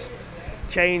 discuss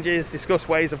changes, discuss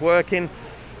ways of working,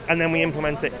 and then we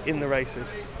implement it in the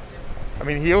races. I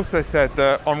mean, he also said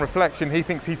that on reflection, he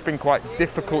thinks he's been quite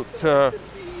difficult to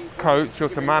coach or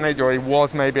to manage, or he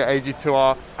was maybe at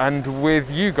AG2R, and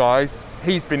with you guys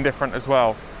he's been different as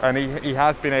well, and he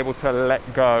has been able to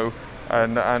let go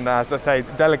and as I say,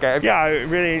 delegate.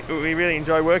 We really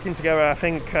enjoy working together. I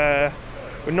think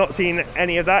we're not seeing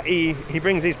any of that. He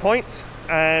brings his points,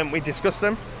 we discuss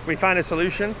them, we find a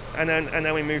solution, and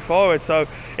then we move forward. So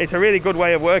it's a really good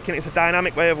way of working. It's a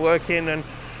dynamic way of working, and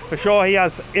for sure he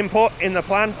has input in the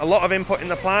plan, a lot of input in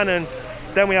the plan, and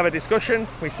then we have a discussion,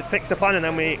 we fix the plan, and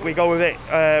then we go with it.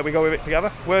 We go with it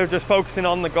together. We're just focusing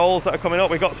on the goals that are coming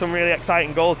up. We've got some really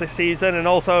exciting goals this season, and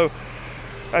also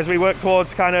as we work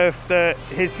towards kind of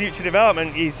his future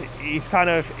development, he's kind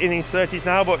of in his 30s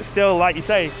now, but still, like you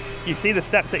say, you see the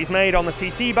steps that he's made on the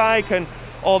TT bike and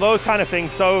all those kind of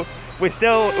things. So we're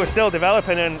still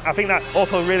developing, and I think that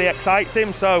also really excites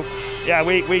him. So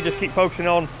we just keep focusing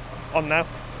on now.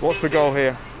 What's the goal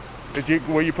here?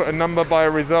 Will you put a number by a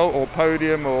result or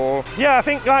podium or? Yeah, I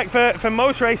think like for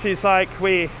most races, like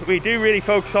we do really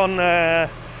focus on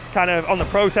kind of on the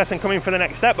process and coming for the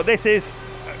next step. But this is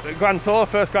the Grand Tour,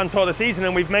 first Grand Tour of the season,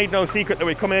 and we've made no secret that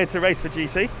we come here to race for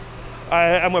GC,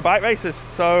 and we're bike racers.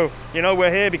 So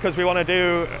we're here because we want to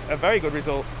do a very good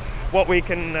result. What we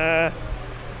can,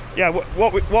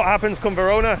 what happens come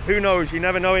Verona? Who knows? You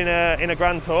never know in a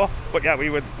Grand Tour. But we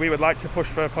would like to push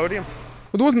for a podium.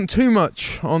 Well, there wasn't too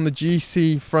much on the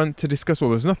GC front to discuss.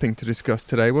 Well, there's nothing to discuss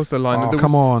today, was there, Lionel? Oh,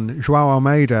 come on. Joao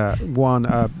Almeida won,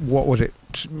 what was it,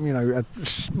 a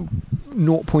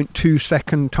 0.2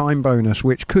 second time bonus,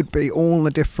 which could be all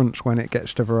the difference when it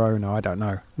gets to Verona. I don't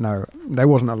know. No, there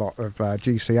wasn't a lot of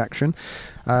GC action.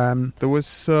 There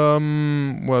was there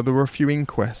were a few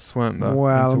inquests, weren't there?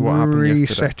 Well, into what happened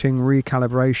resetting,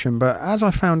 recalibration. But as I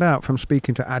found out from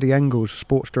speaking to Adi Engels,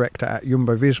 sports director at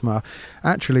Jumbo-Visma,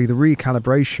 actually the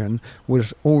recalibration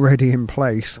was already in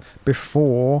place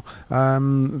before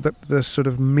the sort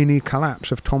of mini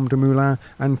collapse of Tom Dumoulin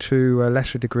and, to a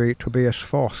lesser degree, Tobias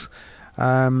Foss.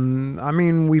 I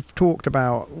mean, we've talked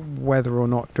about whether or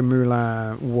not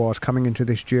Dumoulin was coming into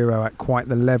this Giro at quite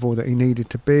the level that he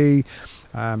needed to be.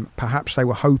 Perhaps they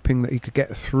were hoping that he could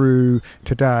get through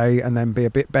today and then be a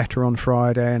bit better on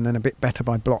Friday and then a bit better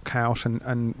by Blockhouse.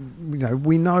 And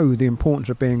we know the importance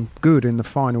of being good in the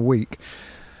final week.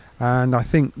 And I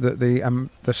think that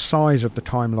the size of the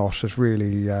time loss has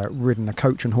really ridden the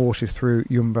coach and horses through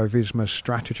Jumbo-Visma's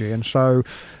strategy. And so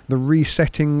the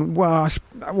resetting,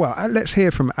 let's hear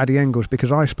from Adi Engels,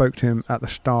 because I spoke to him at the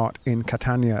start in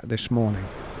Catania this morning.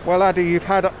 Well, Adi, you've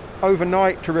had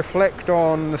overnight to reflect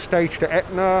on the stage to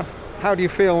Etna. How do you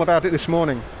feel about it this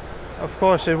morning? Of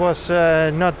course, it was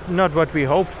not what we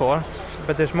hoped for,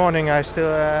 but this morning I still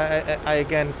I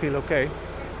again feel okay.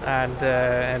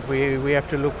 And we have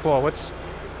to look forwards.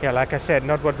 Like I said,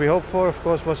 not what we hoped for. Of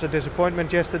course, was a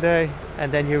disappointment yesterday.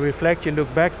 And then you reflect, you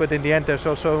look back, but in the end, there's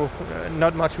also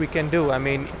not much we can do. I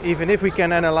mean, even if we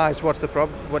can analyze what's the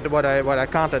problem, what I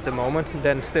can't at the moment,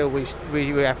 then still we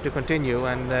have to continue.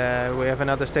 And we have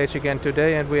another stage again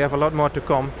today, and we have a lot more to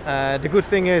come. The good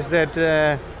thing is that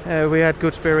we had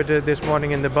good spirit this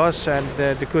morning in the bus, and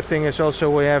the good thing is also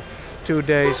we have 2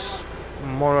 days,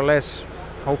 more or less,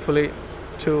 hopefully,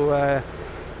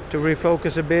 to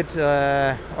refocus a bit,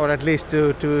 or at least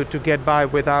to get by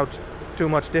without too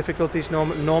much difficulties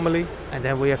normally, and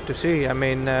then we have to see. I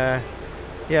mean,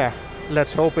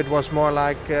 let's hope it was more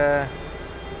like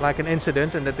like an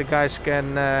incident, and that the guys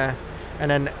can,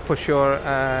 and then for sure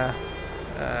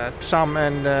Sam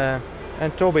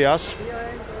and Tobias,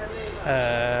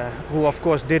 who of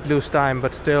course did lose time,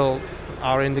 but still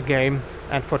are in the game.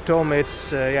 And for Tom,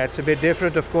 it's a bit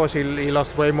different. Of course, he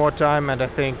lost way more time, and I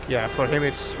think for him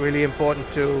it's really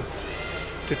important to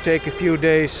take a few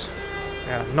days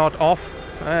not off.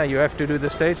 You have to do the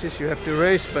stages, you have to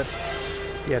race, but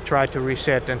try to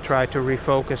reset and try to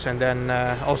refocus, and then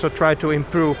also try to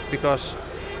improve, because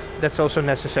that's also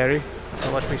necessary,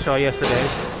 what we saw yesterday,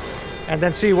 and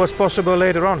then see what's possible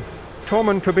later on. Tom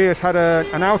and Tobias had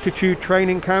an altitude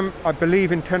training camp, I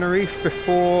believe, in Tenerife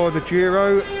before the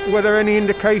Giro. Were there any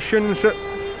indications that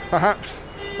perhaps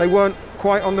they weren't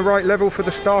quite on the right level for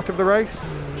the start of the race?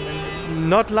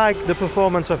 Not like the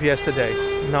performance of yesterday,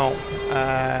 no.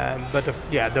 But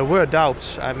there were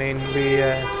doubts. I mean,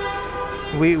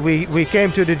 we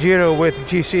came to the Giro with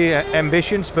GC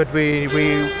ambitions, but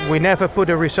we never put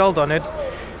a result on it,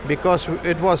 because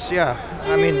it was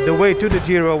the way to the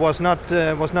Giro was not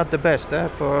the best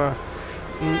for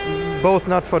both,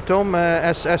 not for Tom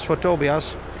as for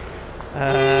Tobias.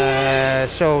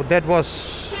 So that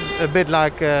was a bit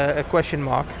like a question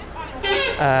mark.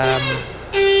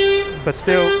 But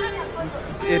still,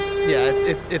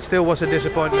 it still was a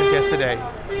disappointment yesterday.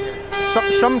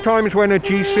 Sometimes when a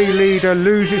GC leader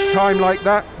loses time like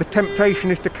that, the temptation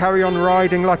is to carry on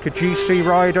riding like a GC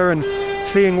rider and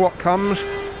seeing what comes.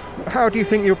 How do you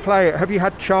think you'll play it? Have you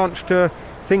had chance to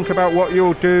think about what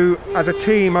you'll do as a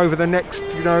team over the next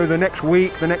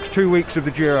week, the next 2 weeks of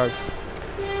the Giro?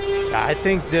 I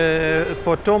think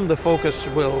for Tom the focus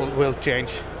will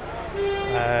change.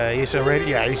 He's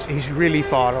really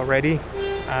far already,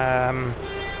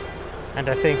 and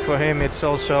I think for him it's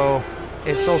also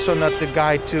not the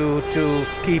guy to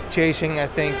keep chasing. I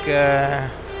think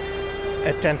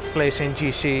a 10th place in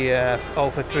GC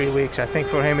over 3 weeks. I think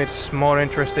for him it's more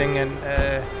interesting and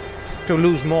to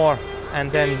lose more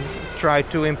and then try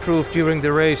to improve during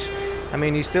the race. I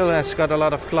mean, he still has got a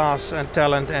lot of class and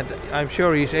talent, and I'm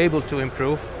sure he's able to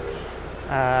improve.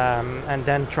 And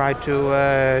then try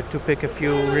to pick a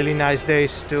few really nice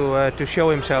days to show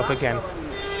himself again.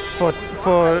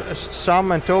 For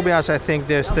Sam and Tobias, I think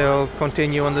they still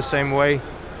continue on the same way.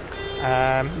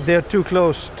 They're too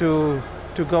close to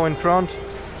go in front.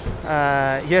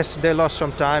 Yes, they lost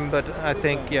some time, but I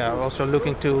think also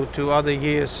looking to other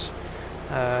years.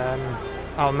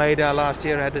 Almeida last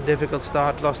year had a difficult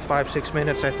start, lost 5-6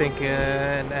 minutes, I think,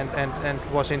 and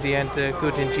was in the end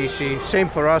good in GC. Same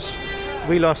for us.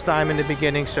 We lost time in the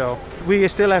beginning, so we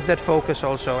still have that focus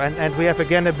also, and we have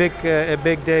again a big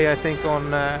day, I think,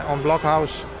 on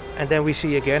Blockhouse, and then we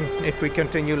see again if we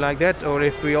continue like that or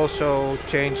if we also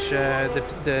change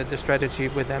the strategy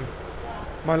with them.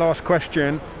 My last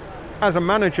question: as a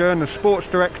manager and a sports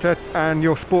director and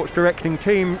your sports directing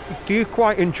team, do you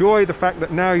quite enjoy the fact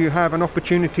that now you have an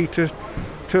opportunity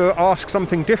to ask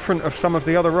something different of some of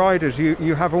the other riders?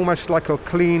 You have almost like a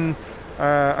clean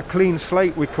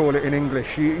slate, we call it in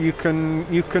English. You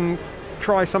can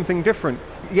try something different.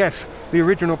 Yes, the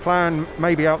original plan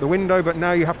may be out the window, but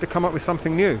now you have to come up with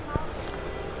something new.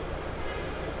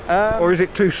 Or is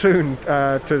it too soon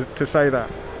to say that?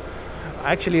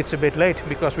 Actually, it's a bit late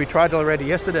because we tried already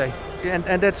yesterday,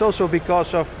 and that's also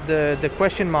because of the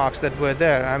question marks that were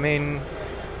there. I mean,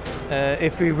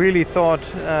 if we really thought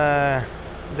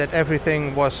that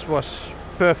everything was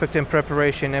perfect in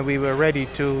preparation and we were ready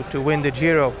to win the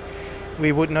Giro,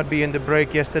 we would not be in the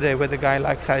break yesterday with a guy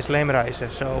like Gijs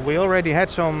Leemreize. So we already had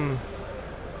some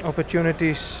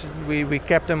opportunities. We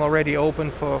kept them already open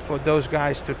for those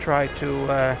guys to try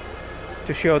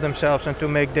to show themselves and to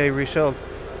make their result.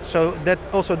 So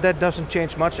that doesn't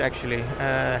change much actually.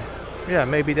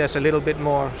 Maybe there's a little bit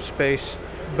more space.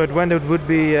 But when it would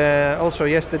be also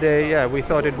yesterday, we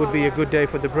thought it would be a good day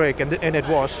for the break, and it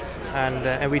was.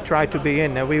 And we tried to be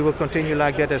in, and we will continue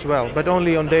like that as well. But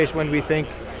only on days when we think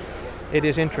it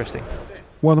is interesting.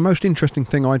 Well, the most interesting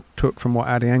thing I took from what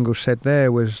Adi Engels said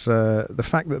there was the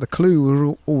fact that the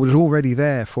clue was already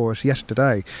there for us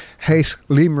yesterday. Gijs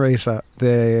Leemreize,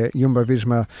 the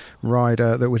Jumbo-Visma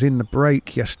rider that was in the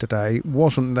break yesterday,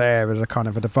 wasn't there as a kind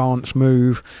of an advance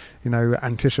move,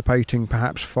 anticipating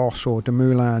perhaps Foss or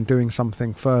Dumoulin doing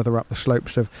something further up the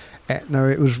slopes of Etna.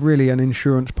 It was really an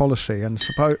insurance policy, and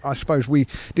I suppose we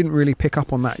didn't really pick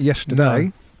up on that yesterday.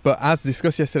 No, but as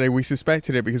discussed yesterday, we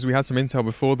suspected it because we had some intel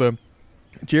before the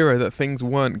Giro that things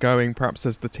weren't going perhaps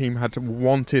as the team had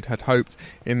hoped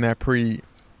in their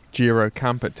Giro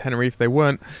camp at Tenerife. They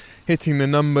weren't hitting the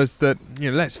numbers that,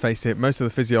 let's face it, most of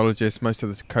the physiologists, most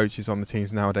of the coaches on the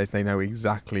teams nowadays, they know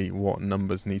exactly what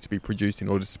numbers need to be produced in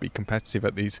order to be competitive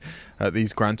at these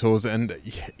Grand Tours. And,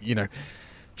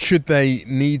 should they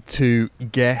need to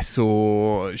guess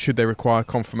or should they require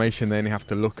confirmation, they only have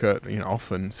to look at,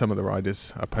 often some of the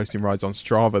riders are posting rides on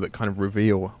Strava that kind of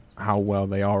reveal how well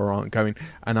they are or aren't going.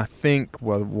 And I think,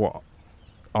 what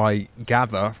I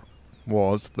gather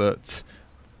was that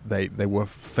they were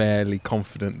fairly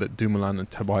confident that Dumoulin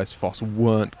and Tobias Foss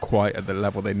weren't quite at the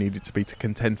level they needed to be to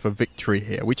contend for victory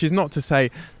here, which is not to say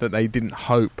that they didn't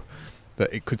hope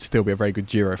that it could still be a very good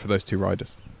Giro for those two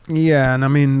riders. Yeah, and I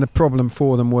mean, the problem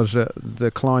for them was that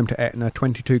the climb to Etna,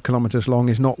 22 kilometres long,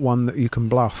 is not one that you can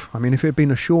bluff. I mean, if it had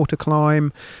been a shorter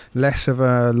climb, less of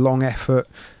a long effort,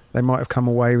 they might have come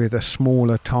away with a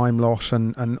smaller time loss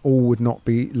and all would not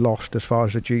be lost as far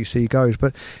as the GC goes.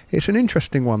 But it's an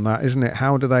interesting one, that, isn't it?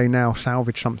 How do they now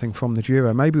salvage something from the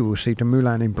Giro? Maybe we'll see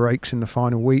Dumoulin in breaks in the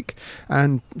final week,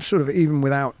 and sort of even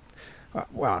without,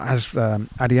 as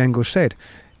Adi Engels said,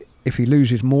 if he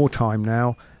loses more time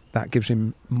now, that gives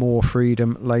him more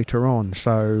freedom later on.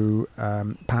 So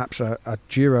perhaps a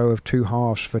Giro of two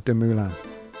halves for Dumoulin.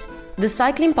 The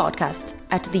Cycling Podcast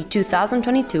at the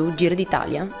 2022 Giro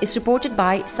d'Italia is supported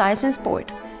by Science and Sport.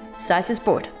 Science and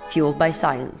Sport, fueled by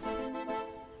science.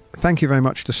 Thank you very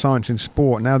much to Science in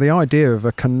Sport. Now, the idea of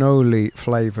a cannoli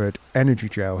flavoured energy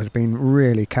gel has been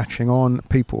really catching on.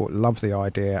 People love the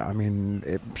idea. I mean,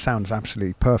 it sounds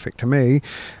absolutely perfect to me.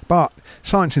 But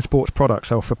Science in Sport's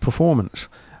products are for performance.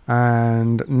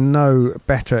 And no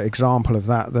better example of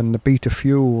that than the Beta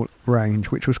Fuel range,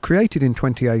 which was created in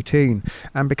 2018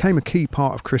 and became a key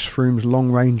part of Chris Froome's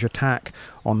long-range attack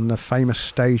on the famous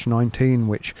Stage 19,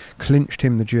 which clinched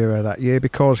him the Giro that year,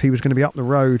 because he was going to be up the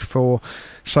road for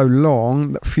so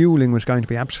long that fuelling was going to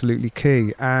be absolutely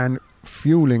key, and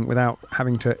fuelling without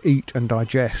having to eat and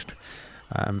digest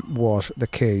was the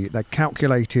key. They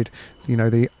calculated,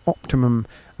 the optimum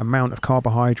amount of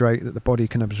carbohydrate that the body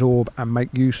can absorb and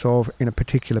make use of in a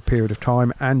particular period of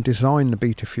time, and design the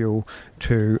Beta Fuel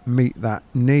to meet that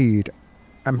need.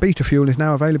 And Beta Fuel is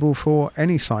now available for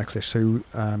any cyclist who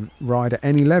ride at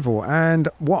any level. And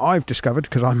what I've discovered,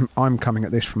 because I'm coming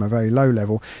at this from a very low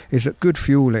level, is that good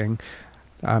fueling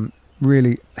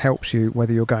really helps you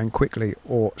whether you're going quickly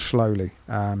or slowly,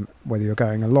 whether you're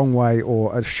going a long way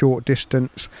or a short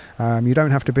distance. You don't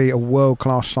have to be a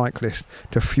world-class cyclist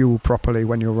to fuel properly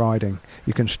when you're riding.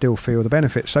 You can still feel the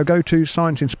benefits. So go to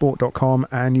scienceinsport.com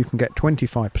and you can get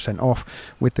 25% off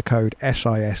with the code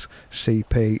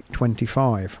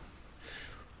SISCP25.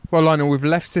 Well, Lionel, we've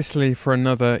left Sicily for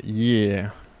another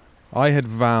year. I had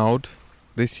vowed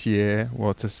this year,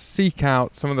 to seek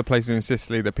out some of the places in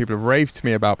Sicily that people have raved to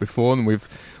me about before, and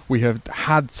we have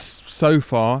had so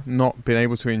far not been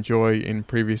able to enjoy in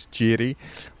previous Giri.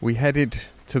 We headed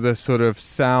to the sort of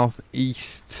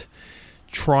southeast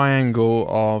triangle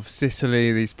of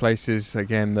Sicily, these places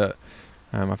again that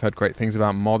I've heard great things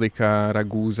about: Modica,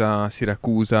 Ragusa,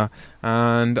 Siracusa,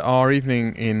 and our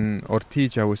evening in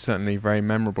Ortigia was certainly very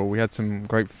memorable. We had some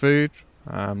great food.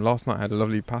 Last night I had a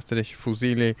lovely pasta dish,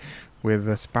 fusilli, with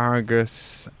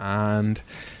asparagus and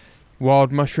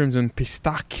wild mushrooms and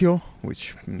pistachio,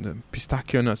 which the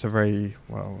pistachio nuts are very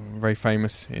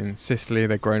famous in Sicily.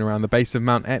 They're grown around the base of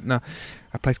Mount Etna.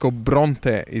 A place called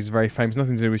Bronte is very famous,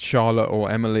 nothing to do with Charlotte or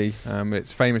Emily, but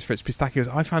it's famous for its pistachios.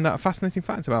 I found out a fascinating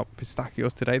fact about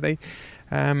pistachios today.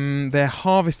 They're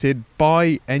harvested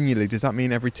biennially. Does that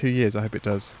mean every 2 years? I hope it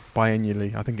does.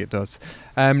 Biennially, I think it does.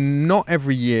 Not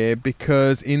every year,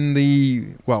 because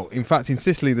in fact in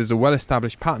Sicily there's a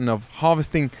well-established pattern of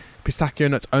harvesting pistachio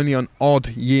nuts only on odd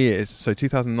years. So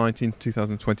 2019,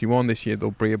 2021, this year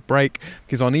there'll be a break,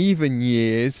 because on even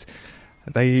years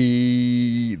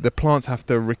the plants have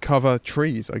to recover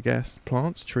trees, I guess.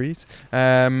 Trees.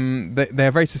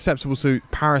 They're very susceptible to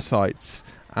parasites,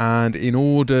 and in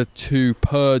order to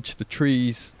purge the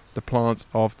plants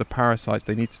of the parasites,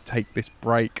 they need to take this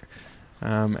break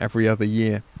every other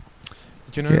year.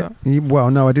 Did you know that? Well,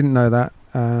 no, I didn't know that.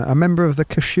 A member of the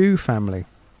cashew family.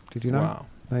 Did you know? Wow.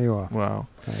 There you are. Wow.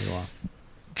 There you are.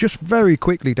 Just very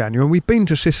quickly, Daniel, and we've been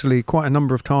to Sicily quite a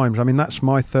number of times. I mean, that's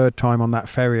my third time on that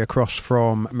ferry across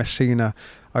from Messina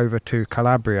over to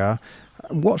Calabria.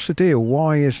 What's the deal?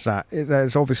 Why is that?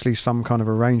 There's obviously some kind of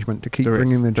arrangement to keep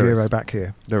bringing the Giro back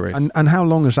here. There is. And how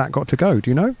long has that got to go? Do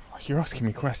you know? You're asking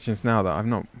me questions now that I'm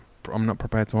not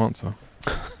prepared to answer.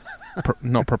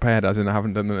 Not prepared, as in I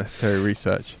haven't done the necessary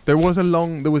research. There was a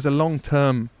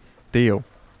long-term deal,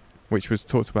 which was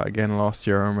talked about again last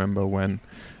year. I remember when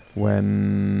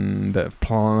when the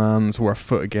plans were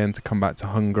afoot again to come back to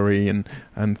Hungary,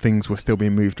 and things were still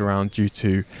being moved around due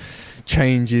to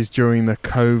changes during the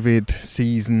COVID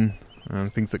season,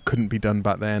 things that couldn't be done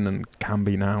back then and can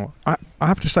be now. I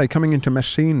have to say, coming into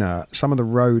Messina, some of the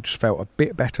roads felt a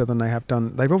bit better than they have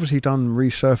done. They've obviously done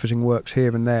resurfacing works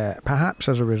here and there, perhaps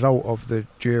as a result of the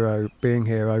Giro being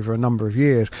here over a number of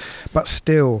years, but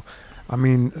still, I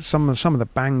mean, some of the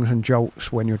bangs and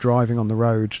jolts when you're driving on the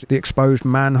roads, the exposed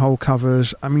manhole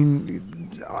covers. I mean,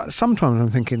 sometimes I'm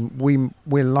thinking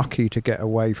we're lucky to get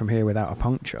away from here without a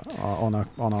puncture on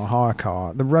our hire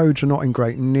car. The roads are not in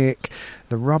great nick.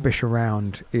 The rubbish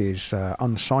around is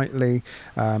unsightly.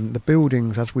 The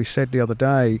buildings, as we said the other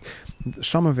day,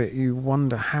 some of it you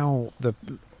wonder how the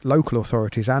local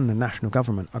authorities and the national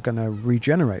government are going to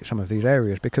regenerate some of these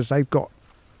areas, because they've got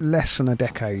less than a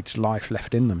decade's life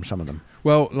left in them, some of them.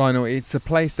 Well, Lionel, it's a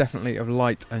place definitely of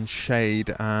light and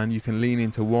shade, and you can lean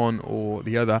into one or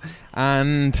the other.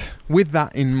 And with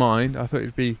that in mind, I thought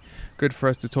it'd be good for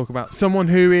us to talk about someone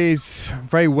who is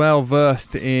very well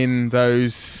versed in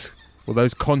those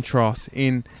contrasts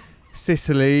in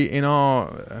Sicily. In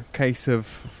our case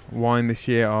of wine this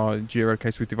year, our Giro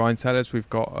case with Divine Cellars, we've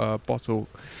got a bottle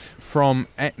from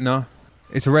Etna.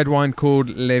 It's a red wine called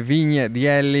Le Vigne di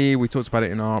Eli. We talked about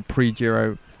it in our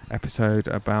pre-Giro episode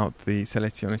about the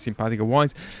Selezione Simpatica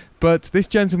wines. But this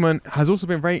gentleman has also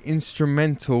been very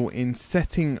instrumental in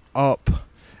setting up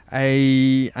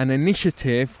an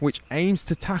initiative which aims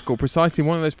to tackle precisely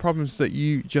one of those problems that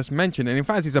you just mentioned. And in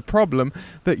fact, it's a problem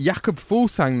that Jakob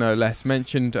Fuglsang, no less,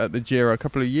 mentioned at the Giro a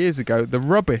couple of years ago, the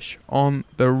rubbish on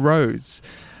the roads.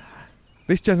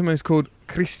 This gentleman is called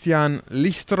Christian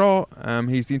Listro.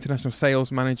 He's the international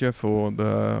sales manager for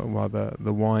the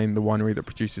winery that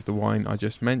produces the wine I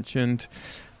just mentioned.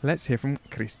 Let's hear from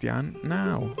Christian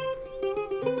now.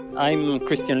 I'm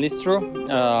Christian Listro.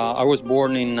 I was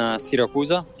born in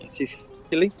Syracuse, in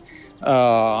Sicily.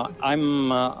 I'm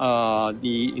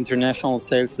the international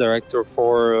sales director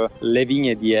for Le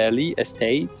Vigne di Eli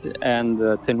estate and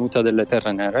Tenuta delle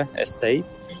Terre Nere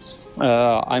estate.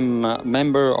 I'm a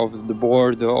member of the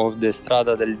board of the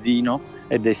Strada del Vino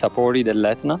e dei Sapori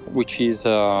dell'Etna, which is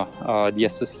the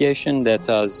association that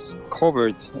has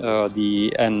covered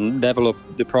and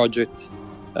developed the project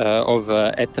of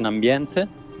Etna Ambiente,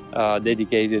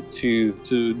 dedicated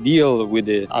to deal with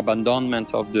the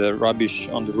abandonment of the rubbish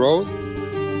on the road.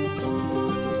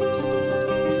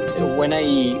 When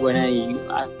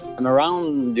I'm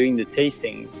around doing the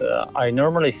tastings, I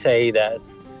normally say that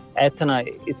Etna,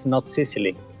 it's not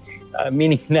Sicily,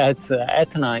 meaning that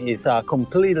Etna is a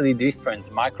completely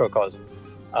different microcosm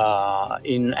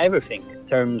in everything, in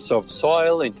terms of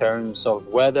soil, in terms of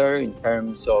weather, in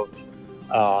terms of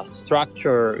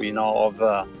structure,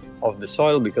 of the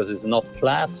soil, because it's not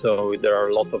flat, so there are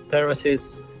a lot of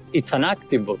terraces. It's an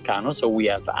active volcano, so we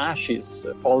have ashes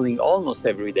falling almost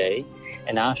every day,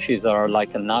 and ashes are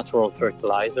like a natural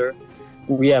fertilizer.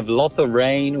 We have a lot of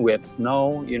rain, we have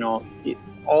snow,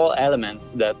 all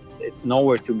elements that it's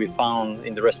nowhere to be found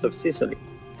in the rest of Sicily.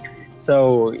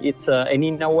 So it's and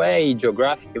in a way,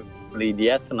 geographically,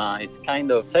 the Etna is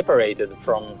kind of separated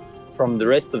from the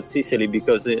rest of Sicily,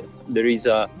 because there is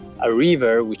a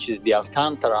river, which is the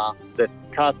Alcantara, that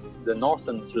cuts the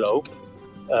northern slope,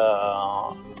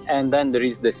 and then there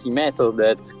is the Simeto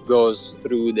that goes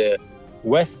through the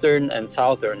western and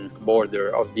southern border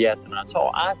of the Etna.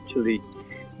 So actually,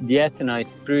 the Etna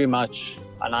is pretty much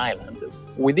an island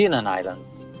within an island.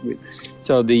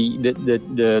 So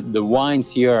the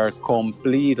wines here are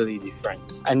completely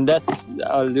different, and that's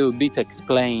a little bit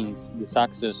explains the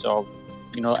success of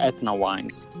Etna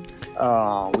wines,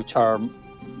 which are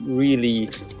really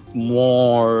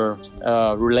more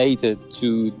related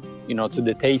to to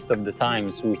the taste of the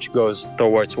times, which goes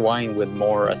towards wine with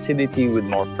more acidity, with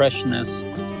more freshness.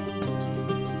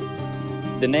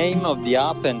 The name of the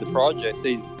app and the project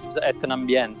is Etna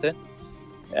Ambiente,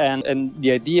 and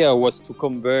the idea was to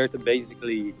convert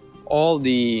basically all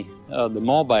the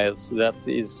mobiles that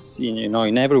is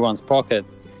in everyone's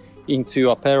pocket into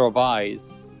a pair of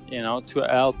eyes, to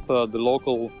help the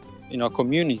local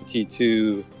community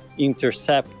to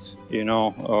intercept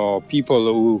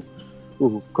people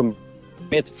who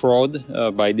commit fraud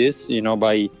by this,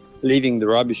 by leaving the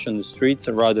rubbish on the streets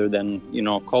rather than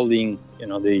calling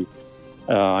the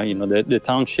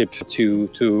township to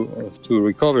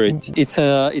recover it. It's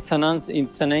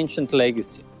an ancient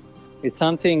legacy. It's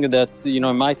something that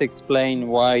might explain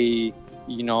why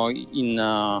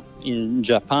in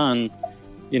Japan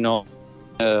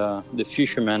the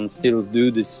fishermen still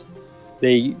do this.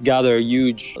 They gather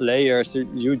huge layers,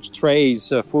 huge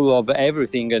trays full of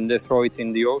everything, and they throw it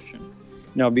in the ocean.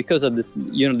 because of the,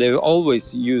 they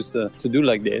always used to do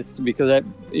like this, because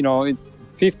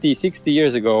 50, 60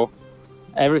 years ago,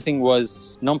 everything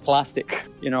was non-plastic,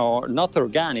 not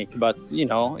organic, but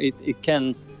it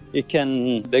can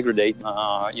degrade,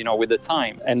 with the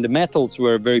time. And the metals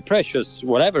were very precious,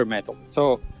 whatever metal.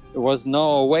 So there was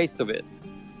no waste of it.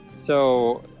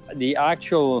 So the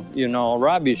actual,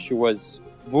 rubbish was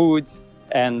wood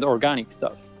and organic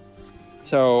stuff.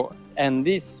 So, and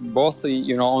this both,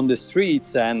 on the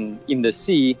streets and in the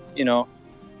sea,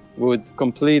 would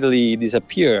completely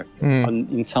disappear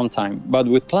in some time. But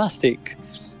with plastic,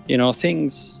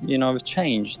 things, have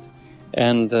changed,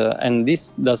 and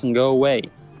this doesn't go away.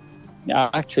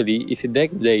 Actually, if it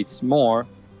degrades more,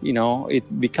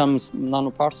 it becomes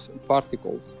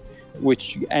nanoparticles,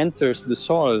 which enters the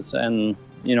soils and,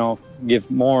 give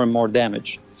more and more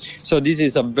damage. So this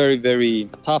is a very, very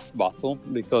tough battle,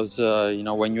 because,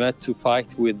 when you had to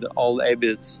fight with all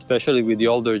habits, especially with the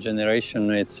older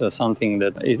generation, it's something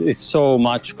that is so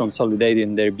much consolidated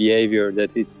in their behavior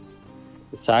that it's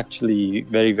actually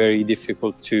very, very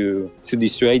difficult to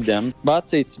dissuade them.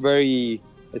 But it's very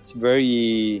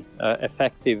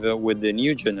effective with the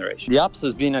new generation. The apps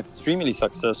has been extremely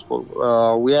successful.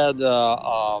 We had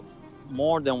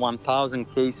more than 1,000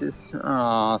 cases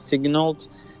signaled.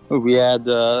 We had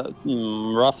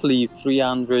roughly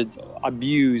 300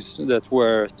 abuse that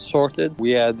were sorted.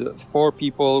 We had 4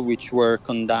 people which were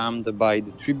condemned by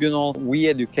the tribunal. We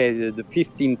educated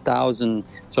 15,000.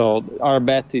 So our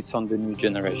bet is on the new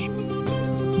generation.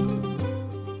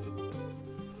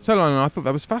 So, Lionel, I thought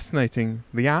that was fascinating.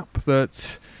 The app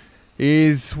that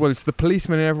is, it's the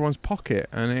policeman in everyone's pocket,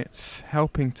 and it's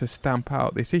helping to stamp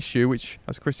out this issue, which,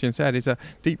 as Christian said, is a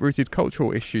deep-rooted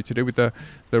cultural issue to do with the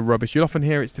rubbish. You'll often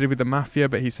hear it's to do with the mafia,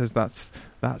 but he says that's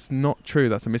not true.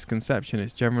 That's a misconception.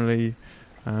 It's generally,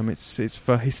 it's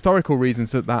for historical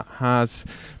reasons that has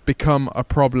become a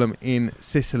problem in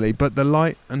Sicily. But the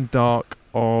light and dark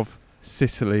of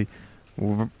Sicily,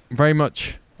 very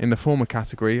much in the former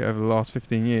category over the last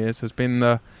 15 years, has been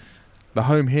the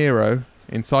home hero,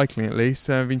 in cycling at least,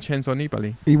 Vincenzo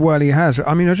Nibali. He has.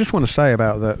 I mean, I just want to say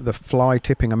about the fly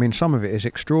tipping. I mean, some of it is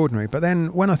extraordinary. But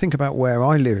then when I think about where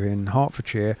I live in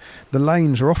Hertfordshire, the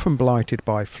lanes are often blighted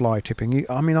by fly tipping.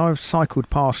 I've cycled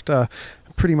past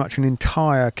pretty much an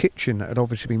entire kitchen that had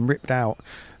obviously been ripped out,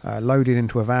 loaded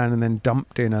into a van and then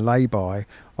dumped in a lay-by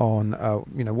on,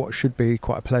 what should be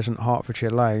quite a pleasant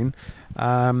Hertfordshire lane.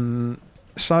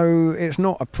 So it's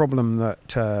not a problem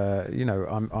that,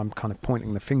 I'm kind of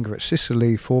pointing the finger at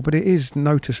Sicily for, but it is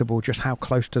noticeable just how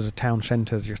close to the town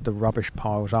centre just the rubbish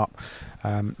piles up.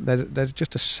 There's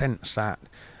just a sense that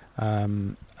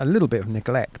a little bit of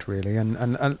neglect, really,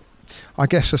 and I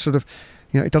guess a sort of,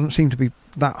 it doesn't seem to be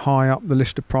that high up the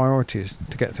list of priorities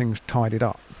to get things tidied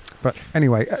up. But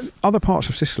anyway, other parts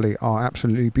of Sicily are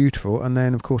absolutely beautiful, and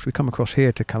then of course we come across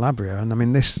here to Calabria,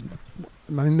 and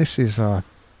this is a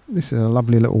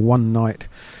lovely little one-night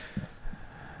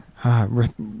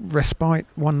respite,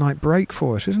 one-night break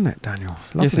for us, isn't it, Daniel?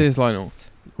 Lovely. Yes, it is, Lionel.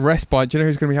 Respite. Do you know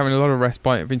who's going to be having a lot of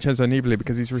respite? Vincenzo Nibali,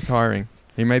 because he's retiring.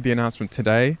 He made the announcement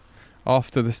today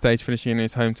after the stage finishing in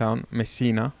his hometown,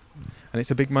 Messina. And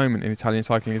it's a big moment in Italian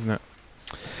cycling, isn't it?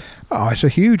 Oh, it's a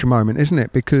huge moment, isn't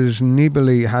it? Because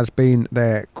Nibali has been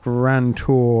their Grand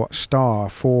Tour star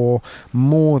for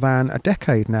more than a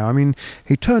decade now. I mean,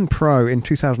 he turned pro in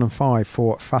 2005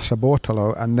 for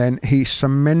Fassabortolo, and then he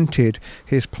cemented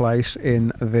his place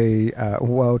in the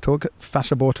World Tour.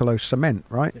 Fassabortolo cement,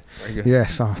 right? Yes, very good.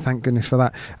 Yes, thank goodness for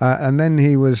that. And then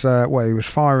he was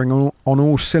firing on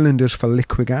all cylinders for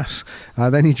Liquigas.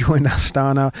 Then he joined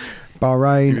Astana,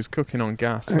 Bahrain. He was cooking on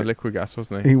gas for Liquigas,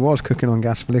 wasn't he? He was cooking on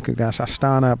gas for Liquigas.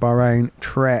 Astana, Bahrain,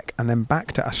 Trek, and then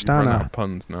back to Astana. You've run out of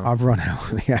puns now. I've run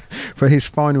out, yeah, for his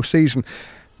final season.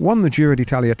 Won the Giro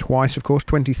d'Italia twice, of course,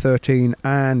 2013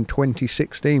 and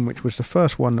 2016, which was the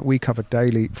first one that we covered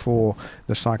daily for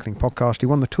the Cycling Podcast. He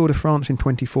won the Tour de France in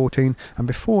 2014, and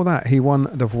before that he won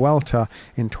the Vuelta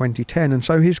in 2010. And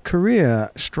so his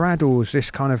career straddles this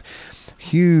kind of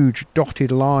huge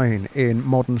dotted line in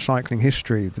modern cycling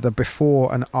history, the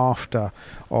before and after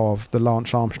of the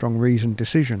Lance Armstrong reasoned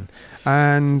decision.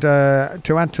 And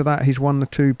to add to that, he's won the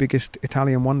 2 biggest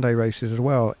Italian one-day races as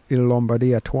well, Il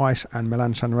Lombardia twice and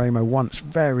Milan-San Remo once.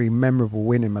 Very memorable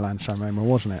win in Milan-San Remo,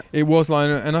 wasn't it? It was,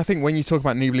 Lionel, and I think when you talk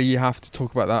about Nibali, you have to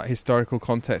talk about that historical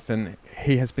context, and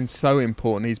he has been so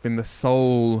important. He's been the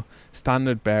sole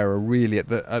standard bearer, really, at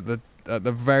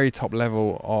the very top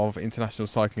level of international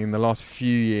cycling in the last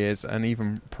few years, and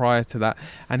even prior to that.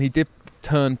 And he did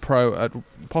turn pro at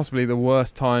possibly the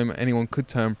worst time anyone could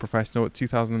turn professional, at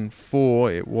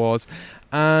 2004 it was.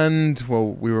 And,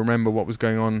 well, we remember what was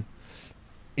going on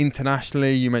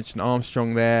internationally. You mentioned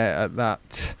Armstrong there at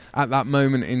that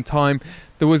moment in time.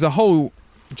 There was a whole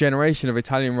generation of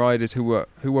Italian riders who were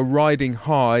riding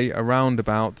high around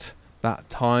about that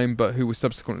time, but who were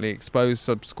subsequently exposed,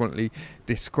 subsequently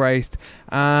disgraced,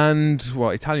 and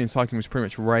Italian cycling was pretty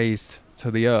much razed to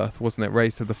the earth, wasn't it?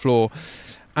 Razed to the floor.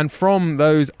 And from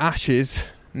those ashes,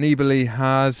 Nibali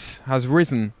has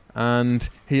risen, and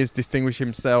he has distinguished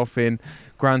himself in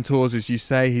Grand Tours, as you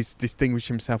say. He's distinguished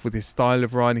himself with his style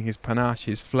of riding, his panache,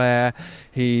 his flair.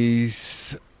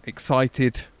 He's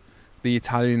excited the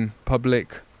Italian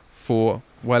public for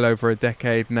well over a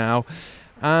decade now,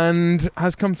 and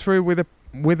has come through with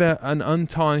an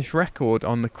untarnished record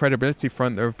on the credibility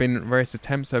front. There have been various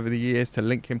attempts over the years to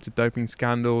link him to doping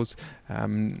scandals,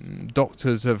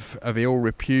 doctors of ill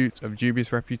repute, of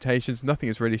dubious reputations. Nothing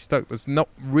has really stuck. There's not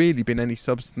really been any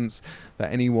substance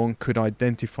that anyone could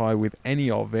identify with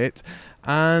any of it,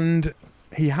 and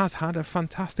he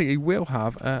will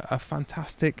have a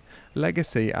fantastic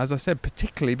legacy, as I said,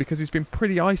 particularly because he's been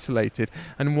pretty isolated,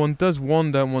 and one does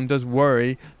wonder and one does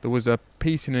worry. There was a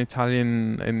piece in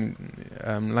Italian in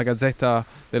La Gazzetta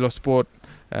dello Sport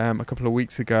a couple of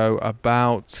weeks ago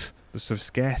about the sort of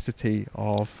scarcity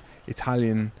of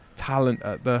Italian talent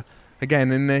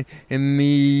in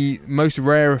the most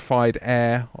rarefied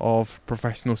air of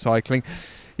professional cycling.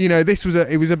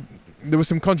 There were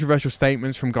some controversial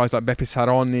statements from guys like Beppe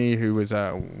Saronni, who was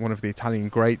one of the Italian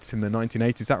greats in the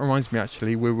 1980s. That reminds me,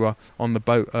 actually, we were on the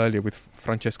boat earlier with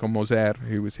Francesco Moser,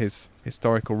 who was his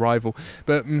historical rival.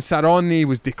 But Saronni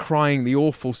was decrying the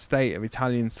awful state of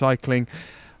Italian cycling.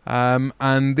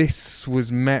 And this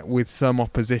was met with some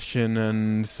opposition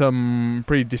and some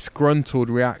pretty disgruntled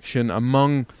reaction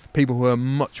among people who are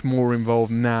much more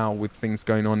involved now with things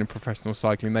going on in professional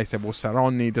cycling. They said, well,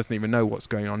 Saronni doesn't even know what's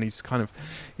going on. He's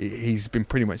been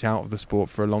pretty much out of the sport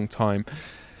for a long time.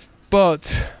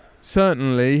 But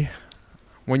certainly,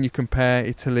 when you compare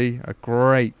Italy, a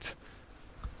great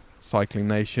cycling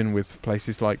nation, with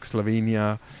places like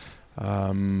Slovenia,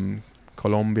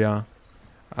 Colombia,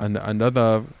 and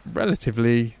other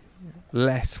relatively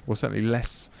certainly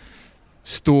less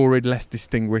storied, less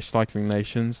distinguished cycling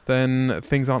nations, then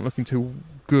things aren't looking too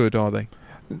good, are they?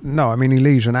 No, I mean, he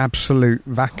leaves an absolute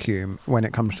vacuum when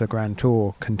it comes to Grand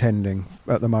Tour contending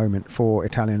at the moment for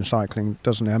Italian cycling,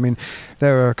 doesn't he? I mean,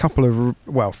 there are a couple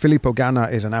of... Filippo Ganna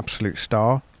is an absolute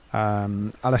star.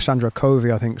 Alessandro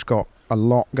Covi, I think, has got a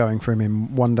lot going for him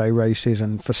in one-day races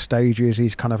and for stages.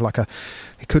 He's kind of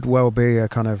he could well be a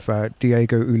kind of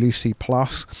Diego Ulissi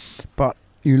plus. But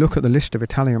you look at the list of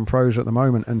Italian pros at the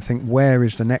moment and think, where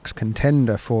is the next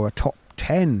contender for a top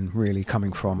 10 really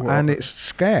coming from? And it's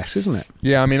scarce, isn't it?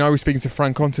 Yeah, I mean, I was speaking to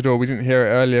Frank Contador. We didn't hear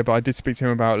it earlier, but I did speak to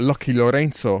him about Lucky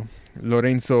Lorenzo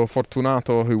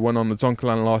Fortunato, who won on the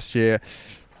Zoncolan last year.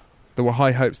 There were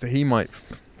high hopes that he might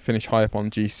finish high up on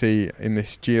GC in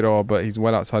this Giro, but he's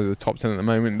well outside of the top 10 at the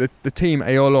moment. The team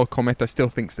Eolo Cometa still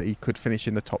thinks that he could finish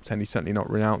in the top 10. He's certainly not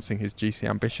renouncing his GC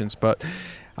ambitions, but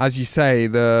as you say,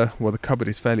 the cupboard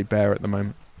is fairly bare at the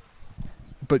moment.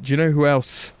 But do you know who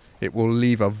else it will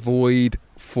leave a void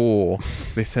for,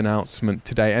 this announcement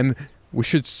today? And we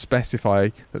should specify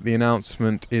that the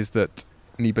announcement is that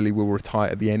Nibali will retire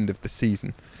at the end of the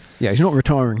season. Yeah, he's not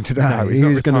retiring today. No, he's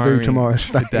not going to do tomorrow's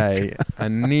stake. Today,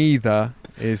 and neither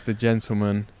is the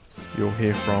gentleman you'll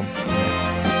hear from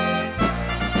next.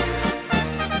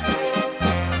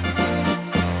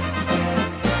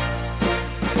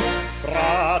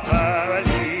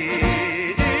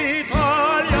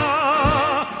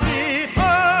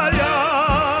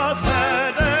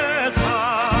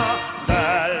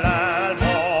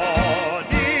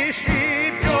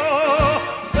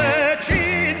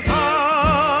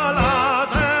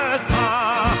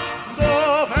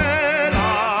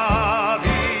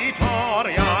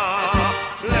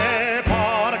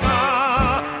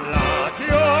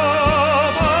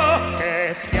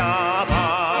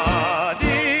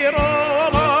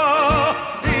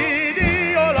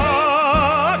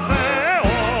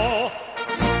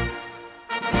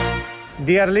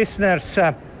 Dear listeners,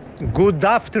 good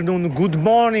afternoon, good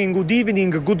morning, good evening,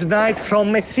 good night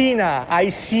from Messina. I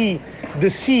see the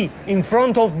sea in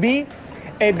front of me,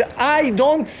 and I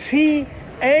don't see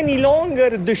any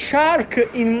longer the shark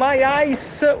in my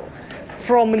eyes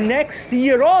from next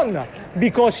year on,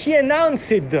 because she announced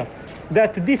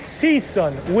that this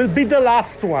season will be the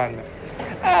last one.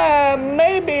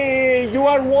 Maybe you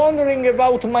are wondering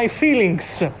about my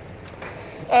feelings.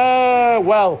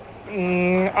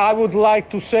 I would like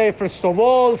to say, first of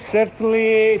all,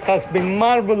 certainly it has been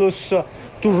marvelous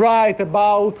to write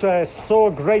about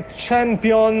so great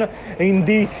champion in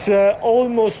these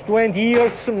almost 20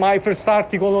 years. My first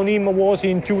article on him was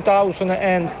in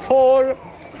 2004.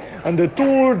 And the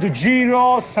Tour, the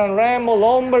Giro, Sanremo,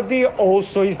 Lombardy,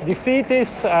 also his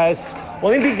defeats as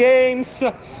Olympic Games,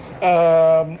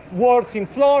 Worlds in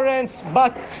Florence.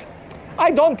 But I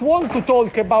don't want to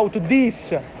talk about this,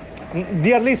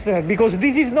 dear listener, because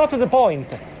this is not the point.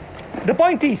 The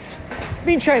point is,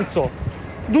 Vincenzo,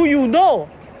 do you know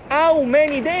how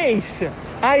many days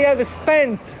I have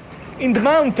spent in the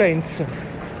mountains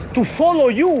to follow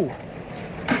you,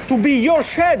 to be your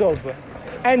shadow,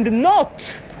 and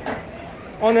not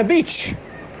on a beach?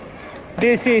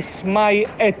 This is my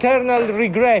eternal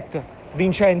regret,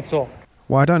 Vincenzo.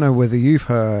 Well, I don't know whether you've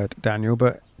heard, Daniel,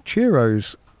 but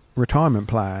Ciro's retirement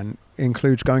plan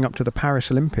includes going up to the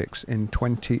Paris Olympics in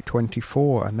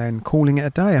 2024 and then calling it a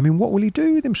day. I mean, what will he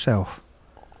do with himself?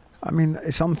 I mean,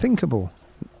 it's unthinkable.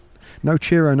 No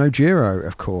Ciro, no Giro,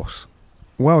 of course.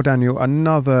 Well, Daniel,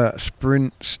 another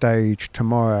sprint stage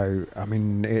tomorrow. I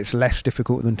mean, it's less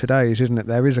difficult than today's, isn't it?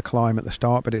 There is a climb at the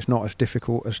start, but it's not as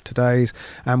difficult as today's.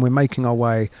 And we're making our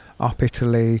way up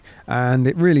Italy. And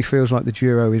it really feels like the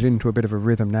Giro is into a bit of a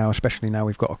rhythm now, especially now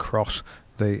we've got to cross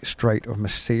the Strait of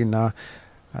Messina.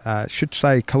 Should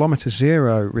say Kilometre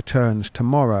Zero returns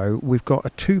tomorrow. We've got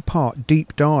a two-part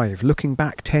deep dive looking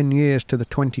back 10 years to the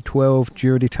 2012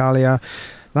 Giro d'Italia.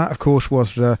 That, of course,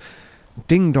 was the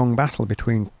ding-dong battle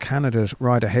between Canada's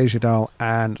Ryder Hezjedal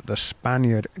and the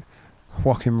Spaniard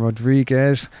Joaquim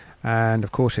Rodriguez. And,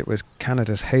 of course, it was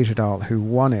Canada's Hezjedal who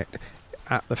won it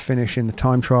at the finish in the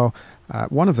time trial.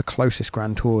 One of the closest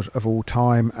Grand Tours of all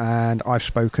time. And I've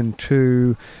spoken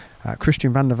to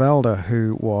Christian van der Velde,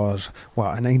 who was,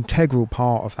 well, an integral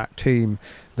part of that team,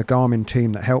 the Garmin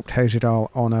team that helped Hezjedal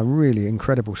on a really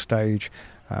incredible stage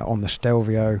on the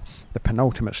Stelvio, the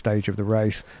penultimate stage of the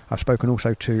race. I've spoken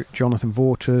also to Jonathan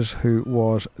Vaughters, who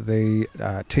was the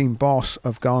team boss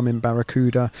of Garmin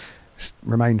Barracuda,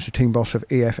 remains the team boss of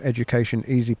EF Education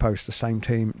EasyPost, the same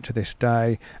team to this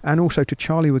day, and also to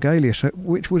Charlie Wegelius,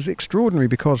 which was extraordinary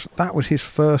because that was his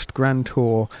first Grand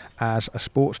Tour as a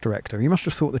sports director. He must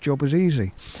have thought the job was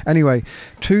easy. Anyway,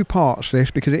 two parts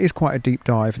this because it is quite a deep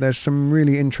dive. There's some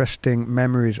really interesting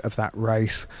memories of that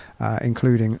race,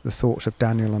 including the thoughts of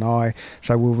Daniel and I.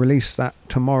 So we'll release that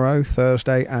tomorrow,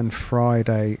 Thursday and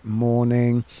Friday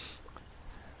morning.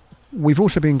 We've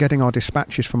also been getting our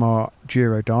dispatches from our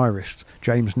Giro diarists,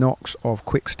 James Knox of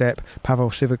Quickstep, Pavel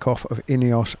Sivakov of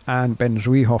Ineos and Ben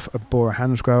Zwihoff of Bora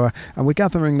Hansgrohe, and we're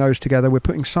gathering those together. We're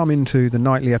putting some into the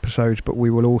nightly episodes, but we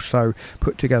will also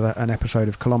put together an episode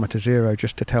of Kilometre Zero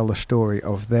just to tell the story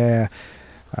of their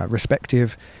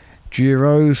respective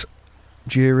Giros.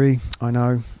 Giri, I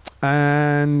know.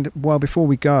 And, well, before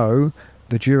we go,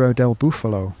 the Giro del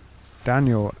Bufalo.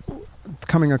 Daniel,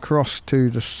 coming across to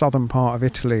the southern part of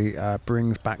Italy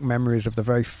brings back memories of the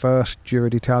very first Giro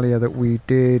d'Italia that we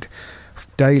did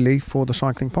daily for the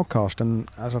cycling podcast, and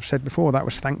as I've said before, that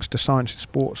was thanks to Science in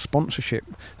Sports sponsorship.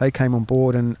 They came on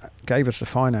board and gave us the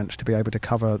finance to be able to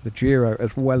cover the Giro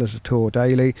as well as the Tour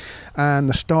daily, and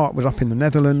the start was up in the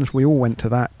Netherlands. We all went to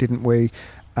that, didn't we?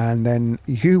 And then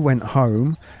you went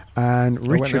home, and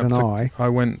Richard and I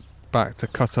went back to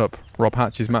cut up Rob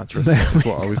Hatch's mattress. That's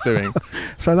what I was doing.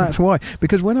 So that's why,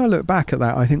 because when I look back at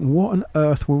that, I think, what on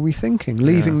earth were we thinking,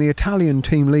 leaving the Italian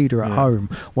team leader at home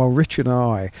while Richard and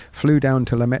I flew down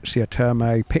to Lamezia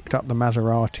Terme, picked up the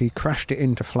Maserati, crashed it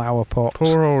into flower pots.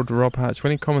 Poor old Rob Hatch.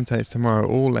 When he commentates tomorrow,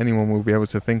 all anyone will be able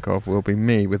to think of will be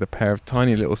me with a pair of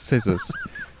tiny little scissors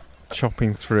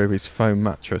chopping through his foam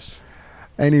mattress.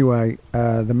 Anyway,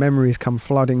 the memories come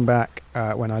flooding back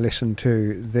when I listen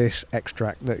to this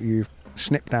extract that you've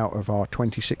snipped out of our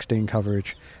 2016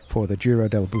 coverage for the Giro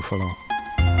del Bufalo.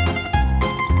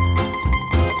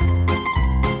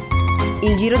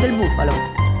 Il Giro del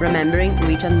Bufalo, remembering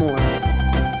Richard Moore.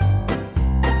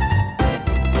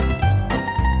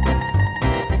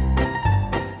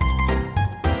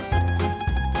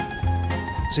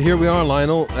 So here we are,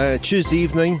 Lionel, Tuesday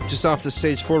evening, just after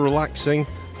stage 4, relaxing,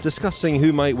 discussing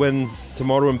who might win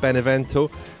tomorrow in Benevento.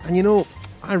 And you know,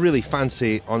 I really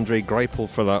fancy Andre Greipel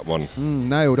for that one.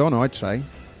 Nailed on, I'd say.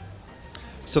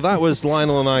 So that was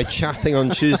Lionel and I chatting on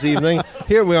Tuesday evening.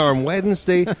 Here we are on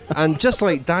Wednesday, and just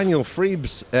like Daniel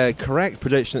Freeb's correct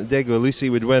prediction that Diego Lucy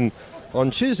would win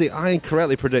on Tuesday, I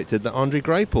correctly predicted that Andre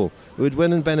Greipel would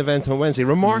win in Benevento on Wednesday.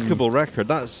 Remarkable record.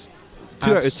 That's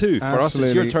 2 out of 2 for us.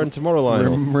 It's your turn tomorrow,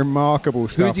 Lionel. Remarkable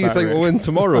stuff. Who do you think will win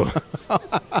tomorrow?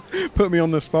 Put me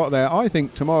on the spot there. I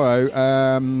think tomorrow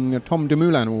Tom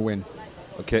Dumoulin will win.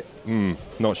 Okay,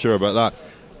 not sure about that.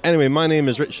 Anyway, my name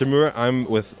is Richard Moore. I'm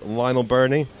with Lionel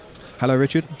Birney. Hello,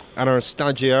 Richard. And our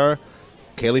stagiaire,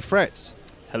 Kaylee Fretz.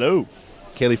 Hello.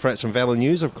 Kaylee Fretz from Velo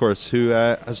News, of course, who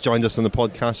has joined us on the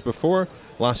podcast before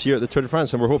last year at the Tour de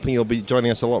France, and we're hoping you'll be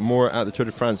joining us a lot more at the Tour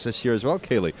de France this year as well,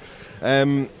 Kaylee.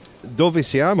 Dove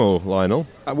siamo, Lionel?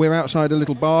 We're outside a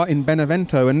little bar in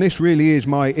Benevento, and this really is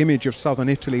my image of southern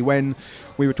Italy. When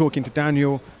we were talking to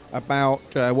Daniel about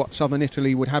what southern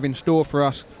Italy would have in store for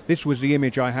us, this was the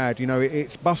image I had. You know,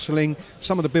 it's bustling,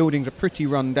 some of the buildings are pretty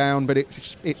run down, but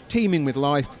it's teeming with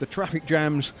life, the traffic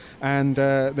jams, and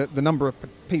the number of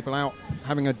people out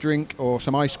having a drink or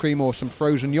some ice cream or some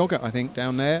frozen yoghurt, I think,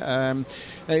 down there.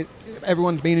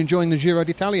 Everyone's been enjoying the Giro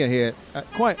d'Italia here.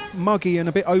 Quite muggy and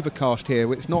a bit overcast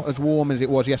here. It's not as warm as it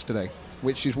was yesterday,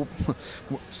 which is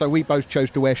so we both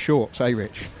chose to wear shorts,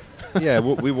 Rich? Yeah,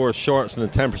 we wore shorts and the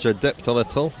temperature dipped a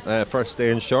little. First day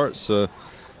in shorts, so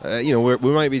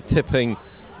we might be tipping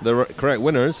the correct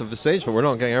winners of the stage, but we're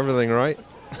not getting everything right.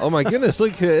 Oh my goodness,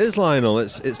 look who it is, Lionel.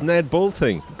 It's Ned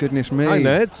Bolting. Goodness me. Hi,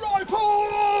 Ned.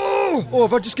 Oh,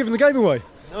 have I just given the game away?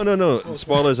 No.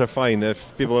 Spoilers are fine.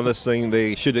 If people are listening,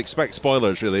 they should expect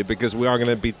spoilers, really, because we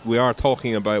are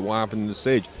talking about what happened on the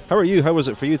stage. How are you? How was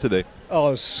it for you today? Oh,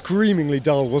 it was screamingly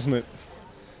dull, wasn't it?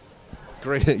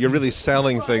 Great, you're really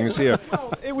selling things here.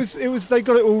 It was. They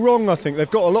got it all wrong. I think they've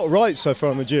got a lot right so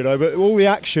far on the Giro, but all the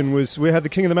action was. We had the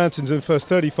King of the Mountains in the first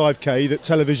 35k that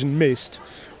television missed,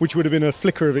 which would have been a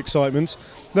flicker of excitement.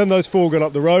 Then those four got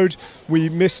up the road. We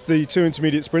missed the two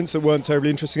intermediate sprints that weren't terribly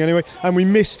interesting anyway, and we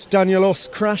missed Daniel Oss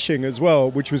crashing as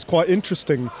well, which was quite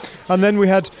interesting. And then we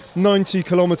had 90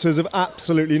 kilometres of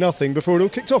absolutely nothing before it all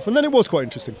kicked off, and then it was quite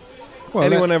interesting. Well,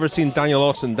 anyone ever seen Daniel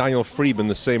Oss and Daniel Friebe in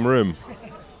the same room?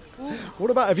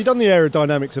 What about, have you done the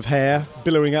aerodynamics of hair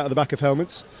billowing out of the back of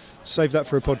helmets? Save that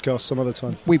for a podcast some other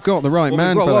time. We've got the right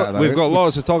man for that, though. We've got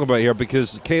lots to talk about here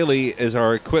because Kaylee is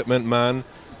our equipment man,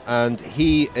 and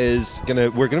we're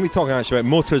going to be talking actually about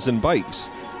motors and bikes.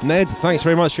 Ned, thanks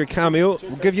very much for your cameo.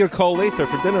 We'll give you a call later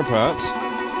for dinner, perhaps.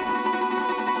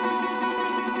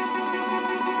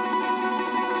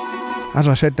 As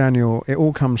I said, Daniel, it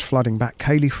all comes flooding back.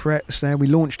 Kaylee Fretz there. We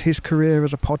launched his career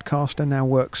as a podcaster, now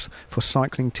works for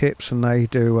Cycling Tips, and they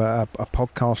do a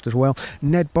podcast as well.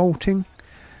 Ned Bolting,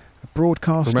 a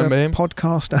broadcaster, remember him?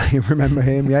 Podcaster. You remember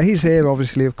him? Yeah, he's here,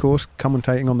 obviously, of course,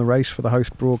 commentating on the race for the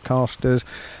host broadcasters.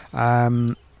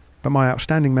 But my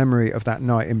outstanding memory of that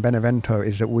night in Benevento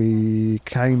is that we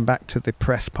came back to the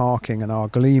press parking and our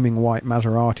gleaming white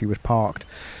Maserati was parked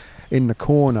in the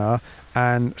corner,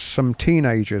 and some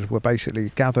teenagers were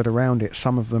basically gathered around it.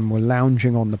 Some of them were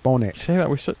lounging on the bonnet. You say that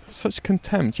with such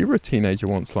contempt. You were a teenager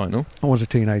once, Lionel. I was a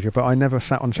teenager, but I never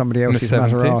sat on somebody else's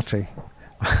Maserati.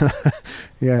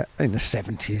 Yeah, in the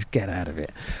 70s. Get out of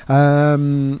it.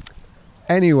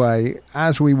 Anyway,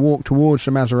 as we walked towards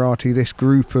the Maserati, this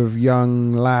group of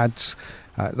young lads,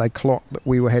 they clocked that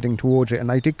we were heading towards it, and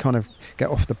they did kind of get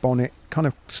off the bonnet kind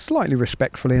of slightly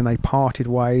respectfully, and they parted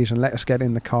ways and let us get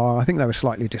in the car. I think they were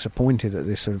slightly disappointed at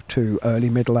this sort of two early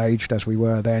middle-aged, as we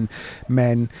were then,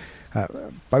 men,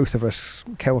 both of us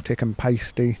Celtic and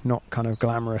pasty, not kind of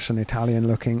glamorous and Italian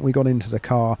looking. We got into the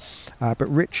car, but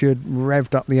Richard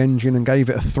revved up the engine and gave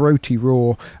it a throaty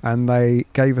roar, and they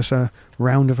gave us a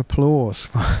round of applause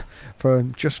for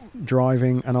just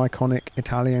driving an iconic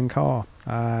Italian car.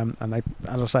 And they,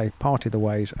 as I say, parted the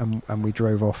ways, and we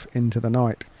drove off into the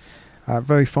night.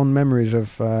 Very fond memories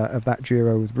of that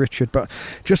Giro with Richard, but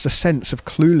just a sense of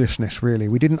cluelessness, really.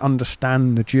 We didn't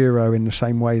understand the Giro in the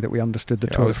same way that we understood the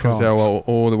Tour de France.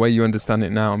 Or the way you understand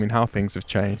it now. I mean, how things have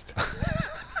changed.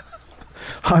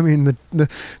 I mean,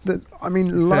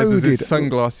 loaded. As his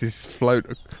sunglasses float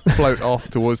off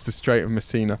towards the Strait of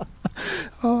Messina.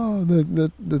 Oh,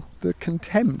 the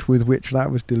contempt with which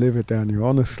that was delivered, Daniel,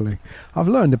 honestly. I've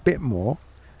learned a bit more.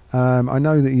 I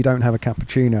know that you don't have a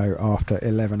cappuccino after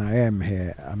 11 a.m.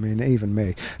 here. I mean, even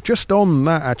me. Just on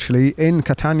that, actually, in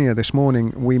Catania this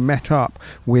morning, we met up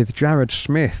with Jared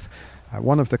Smith,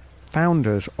 one of the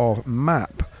founders of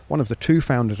MAP, one of the two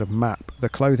founders of MAP, the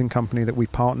clothing company that we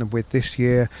partnered with this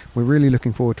year. We're really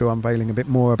looking forward to unveiling a bit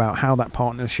more about how that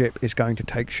partnership is going to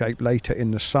take shape later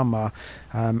in the summer.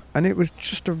 And it was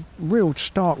just a real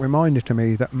stark reminder to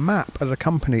me that MAP as a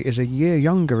company is a year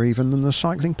younger even than the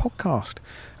Cycling Podcast.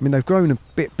 I mean, they've grown a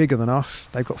bit bigger than us.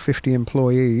 They've got 50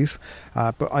 employees.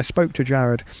 But I spoke to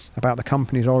Jared about the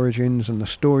company's origins and the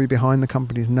story behind the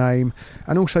company's name,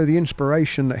 and also the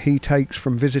inspiration that he takes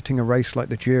from visiting a race like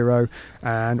the Giro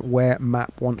and where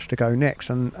MAP wants to go next.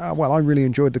 And, I really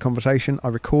enjoyed the conversation. I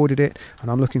recorded it, and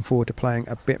I'm looking forward to playing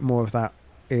a bit more of that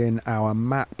in our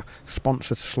MAP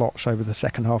sponsored slots over the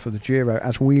second half of the Giro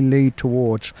as we lead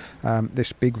towards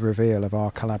this big reveal of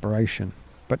our collaboration.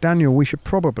 But Daniel, we should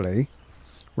probably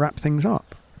wrap things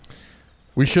up.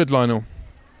 We should, Lionel.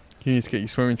 You need to get your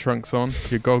swimming trunks on,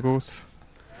 your goggles.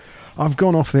 I've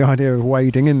gone off the idea of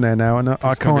wading in there now, and I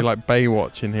It's going to be like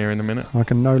Baywatch in here in a minute. I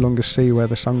can no longer see where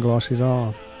the sunglasses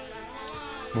are.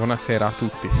 Buonasera a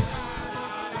tutti.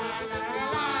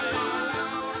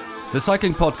 The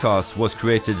Cycling Podcast was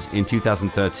created in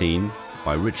 2013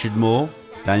 by Richard Moore,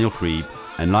 Daniel Freeb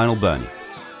and Lionel Burney.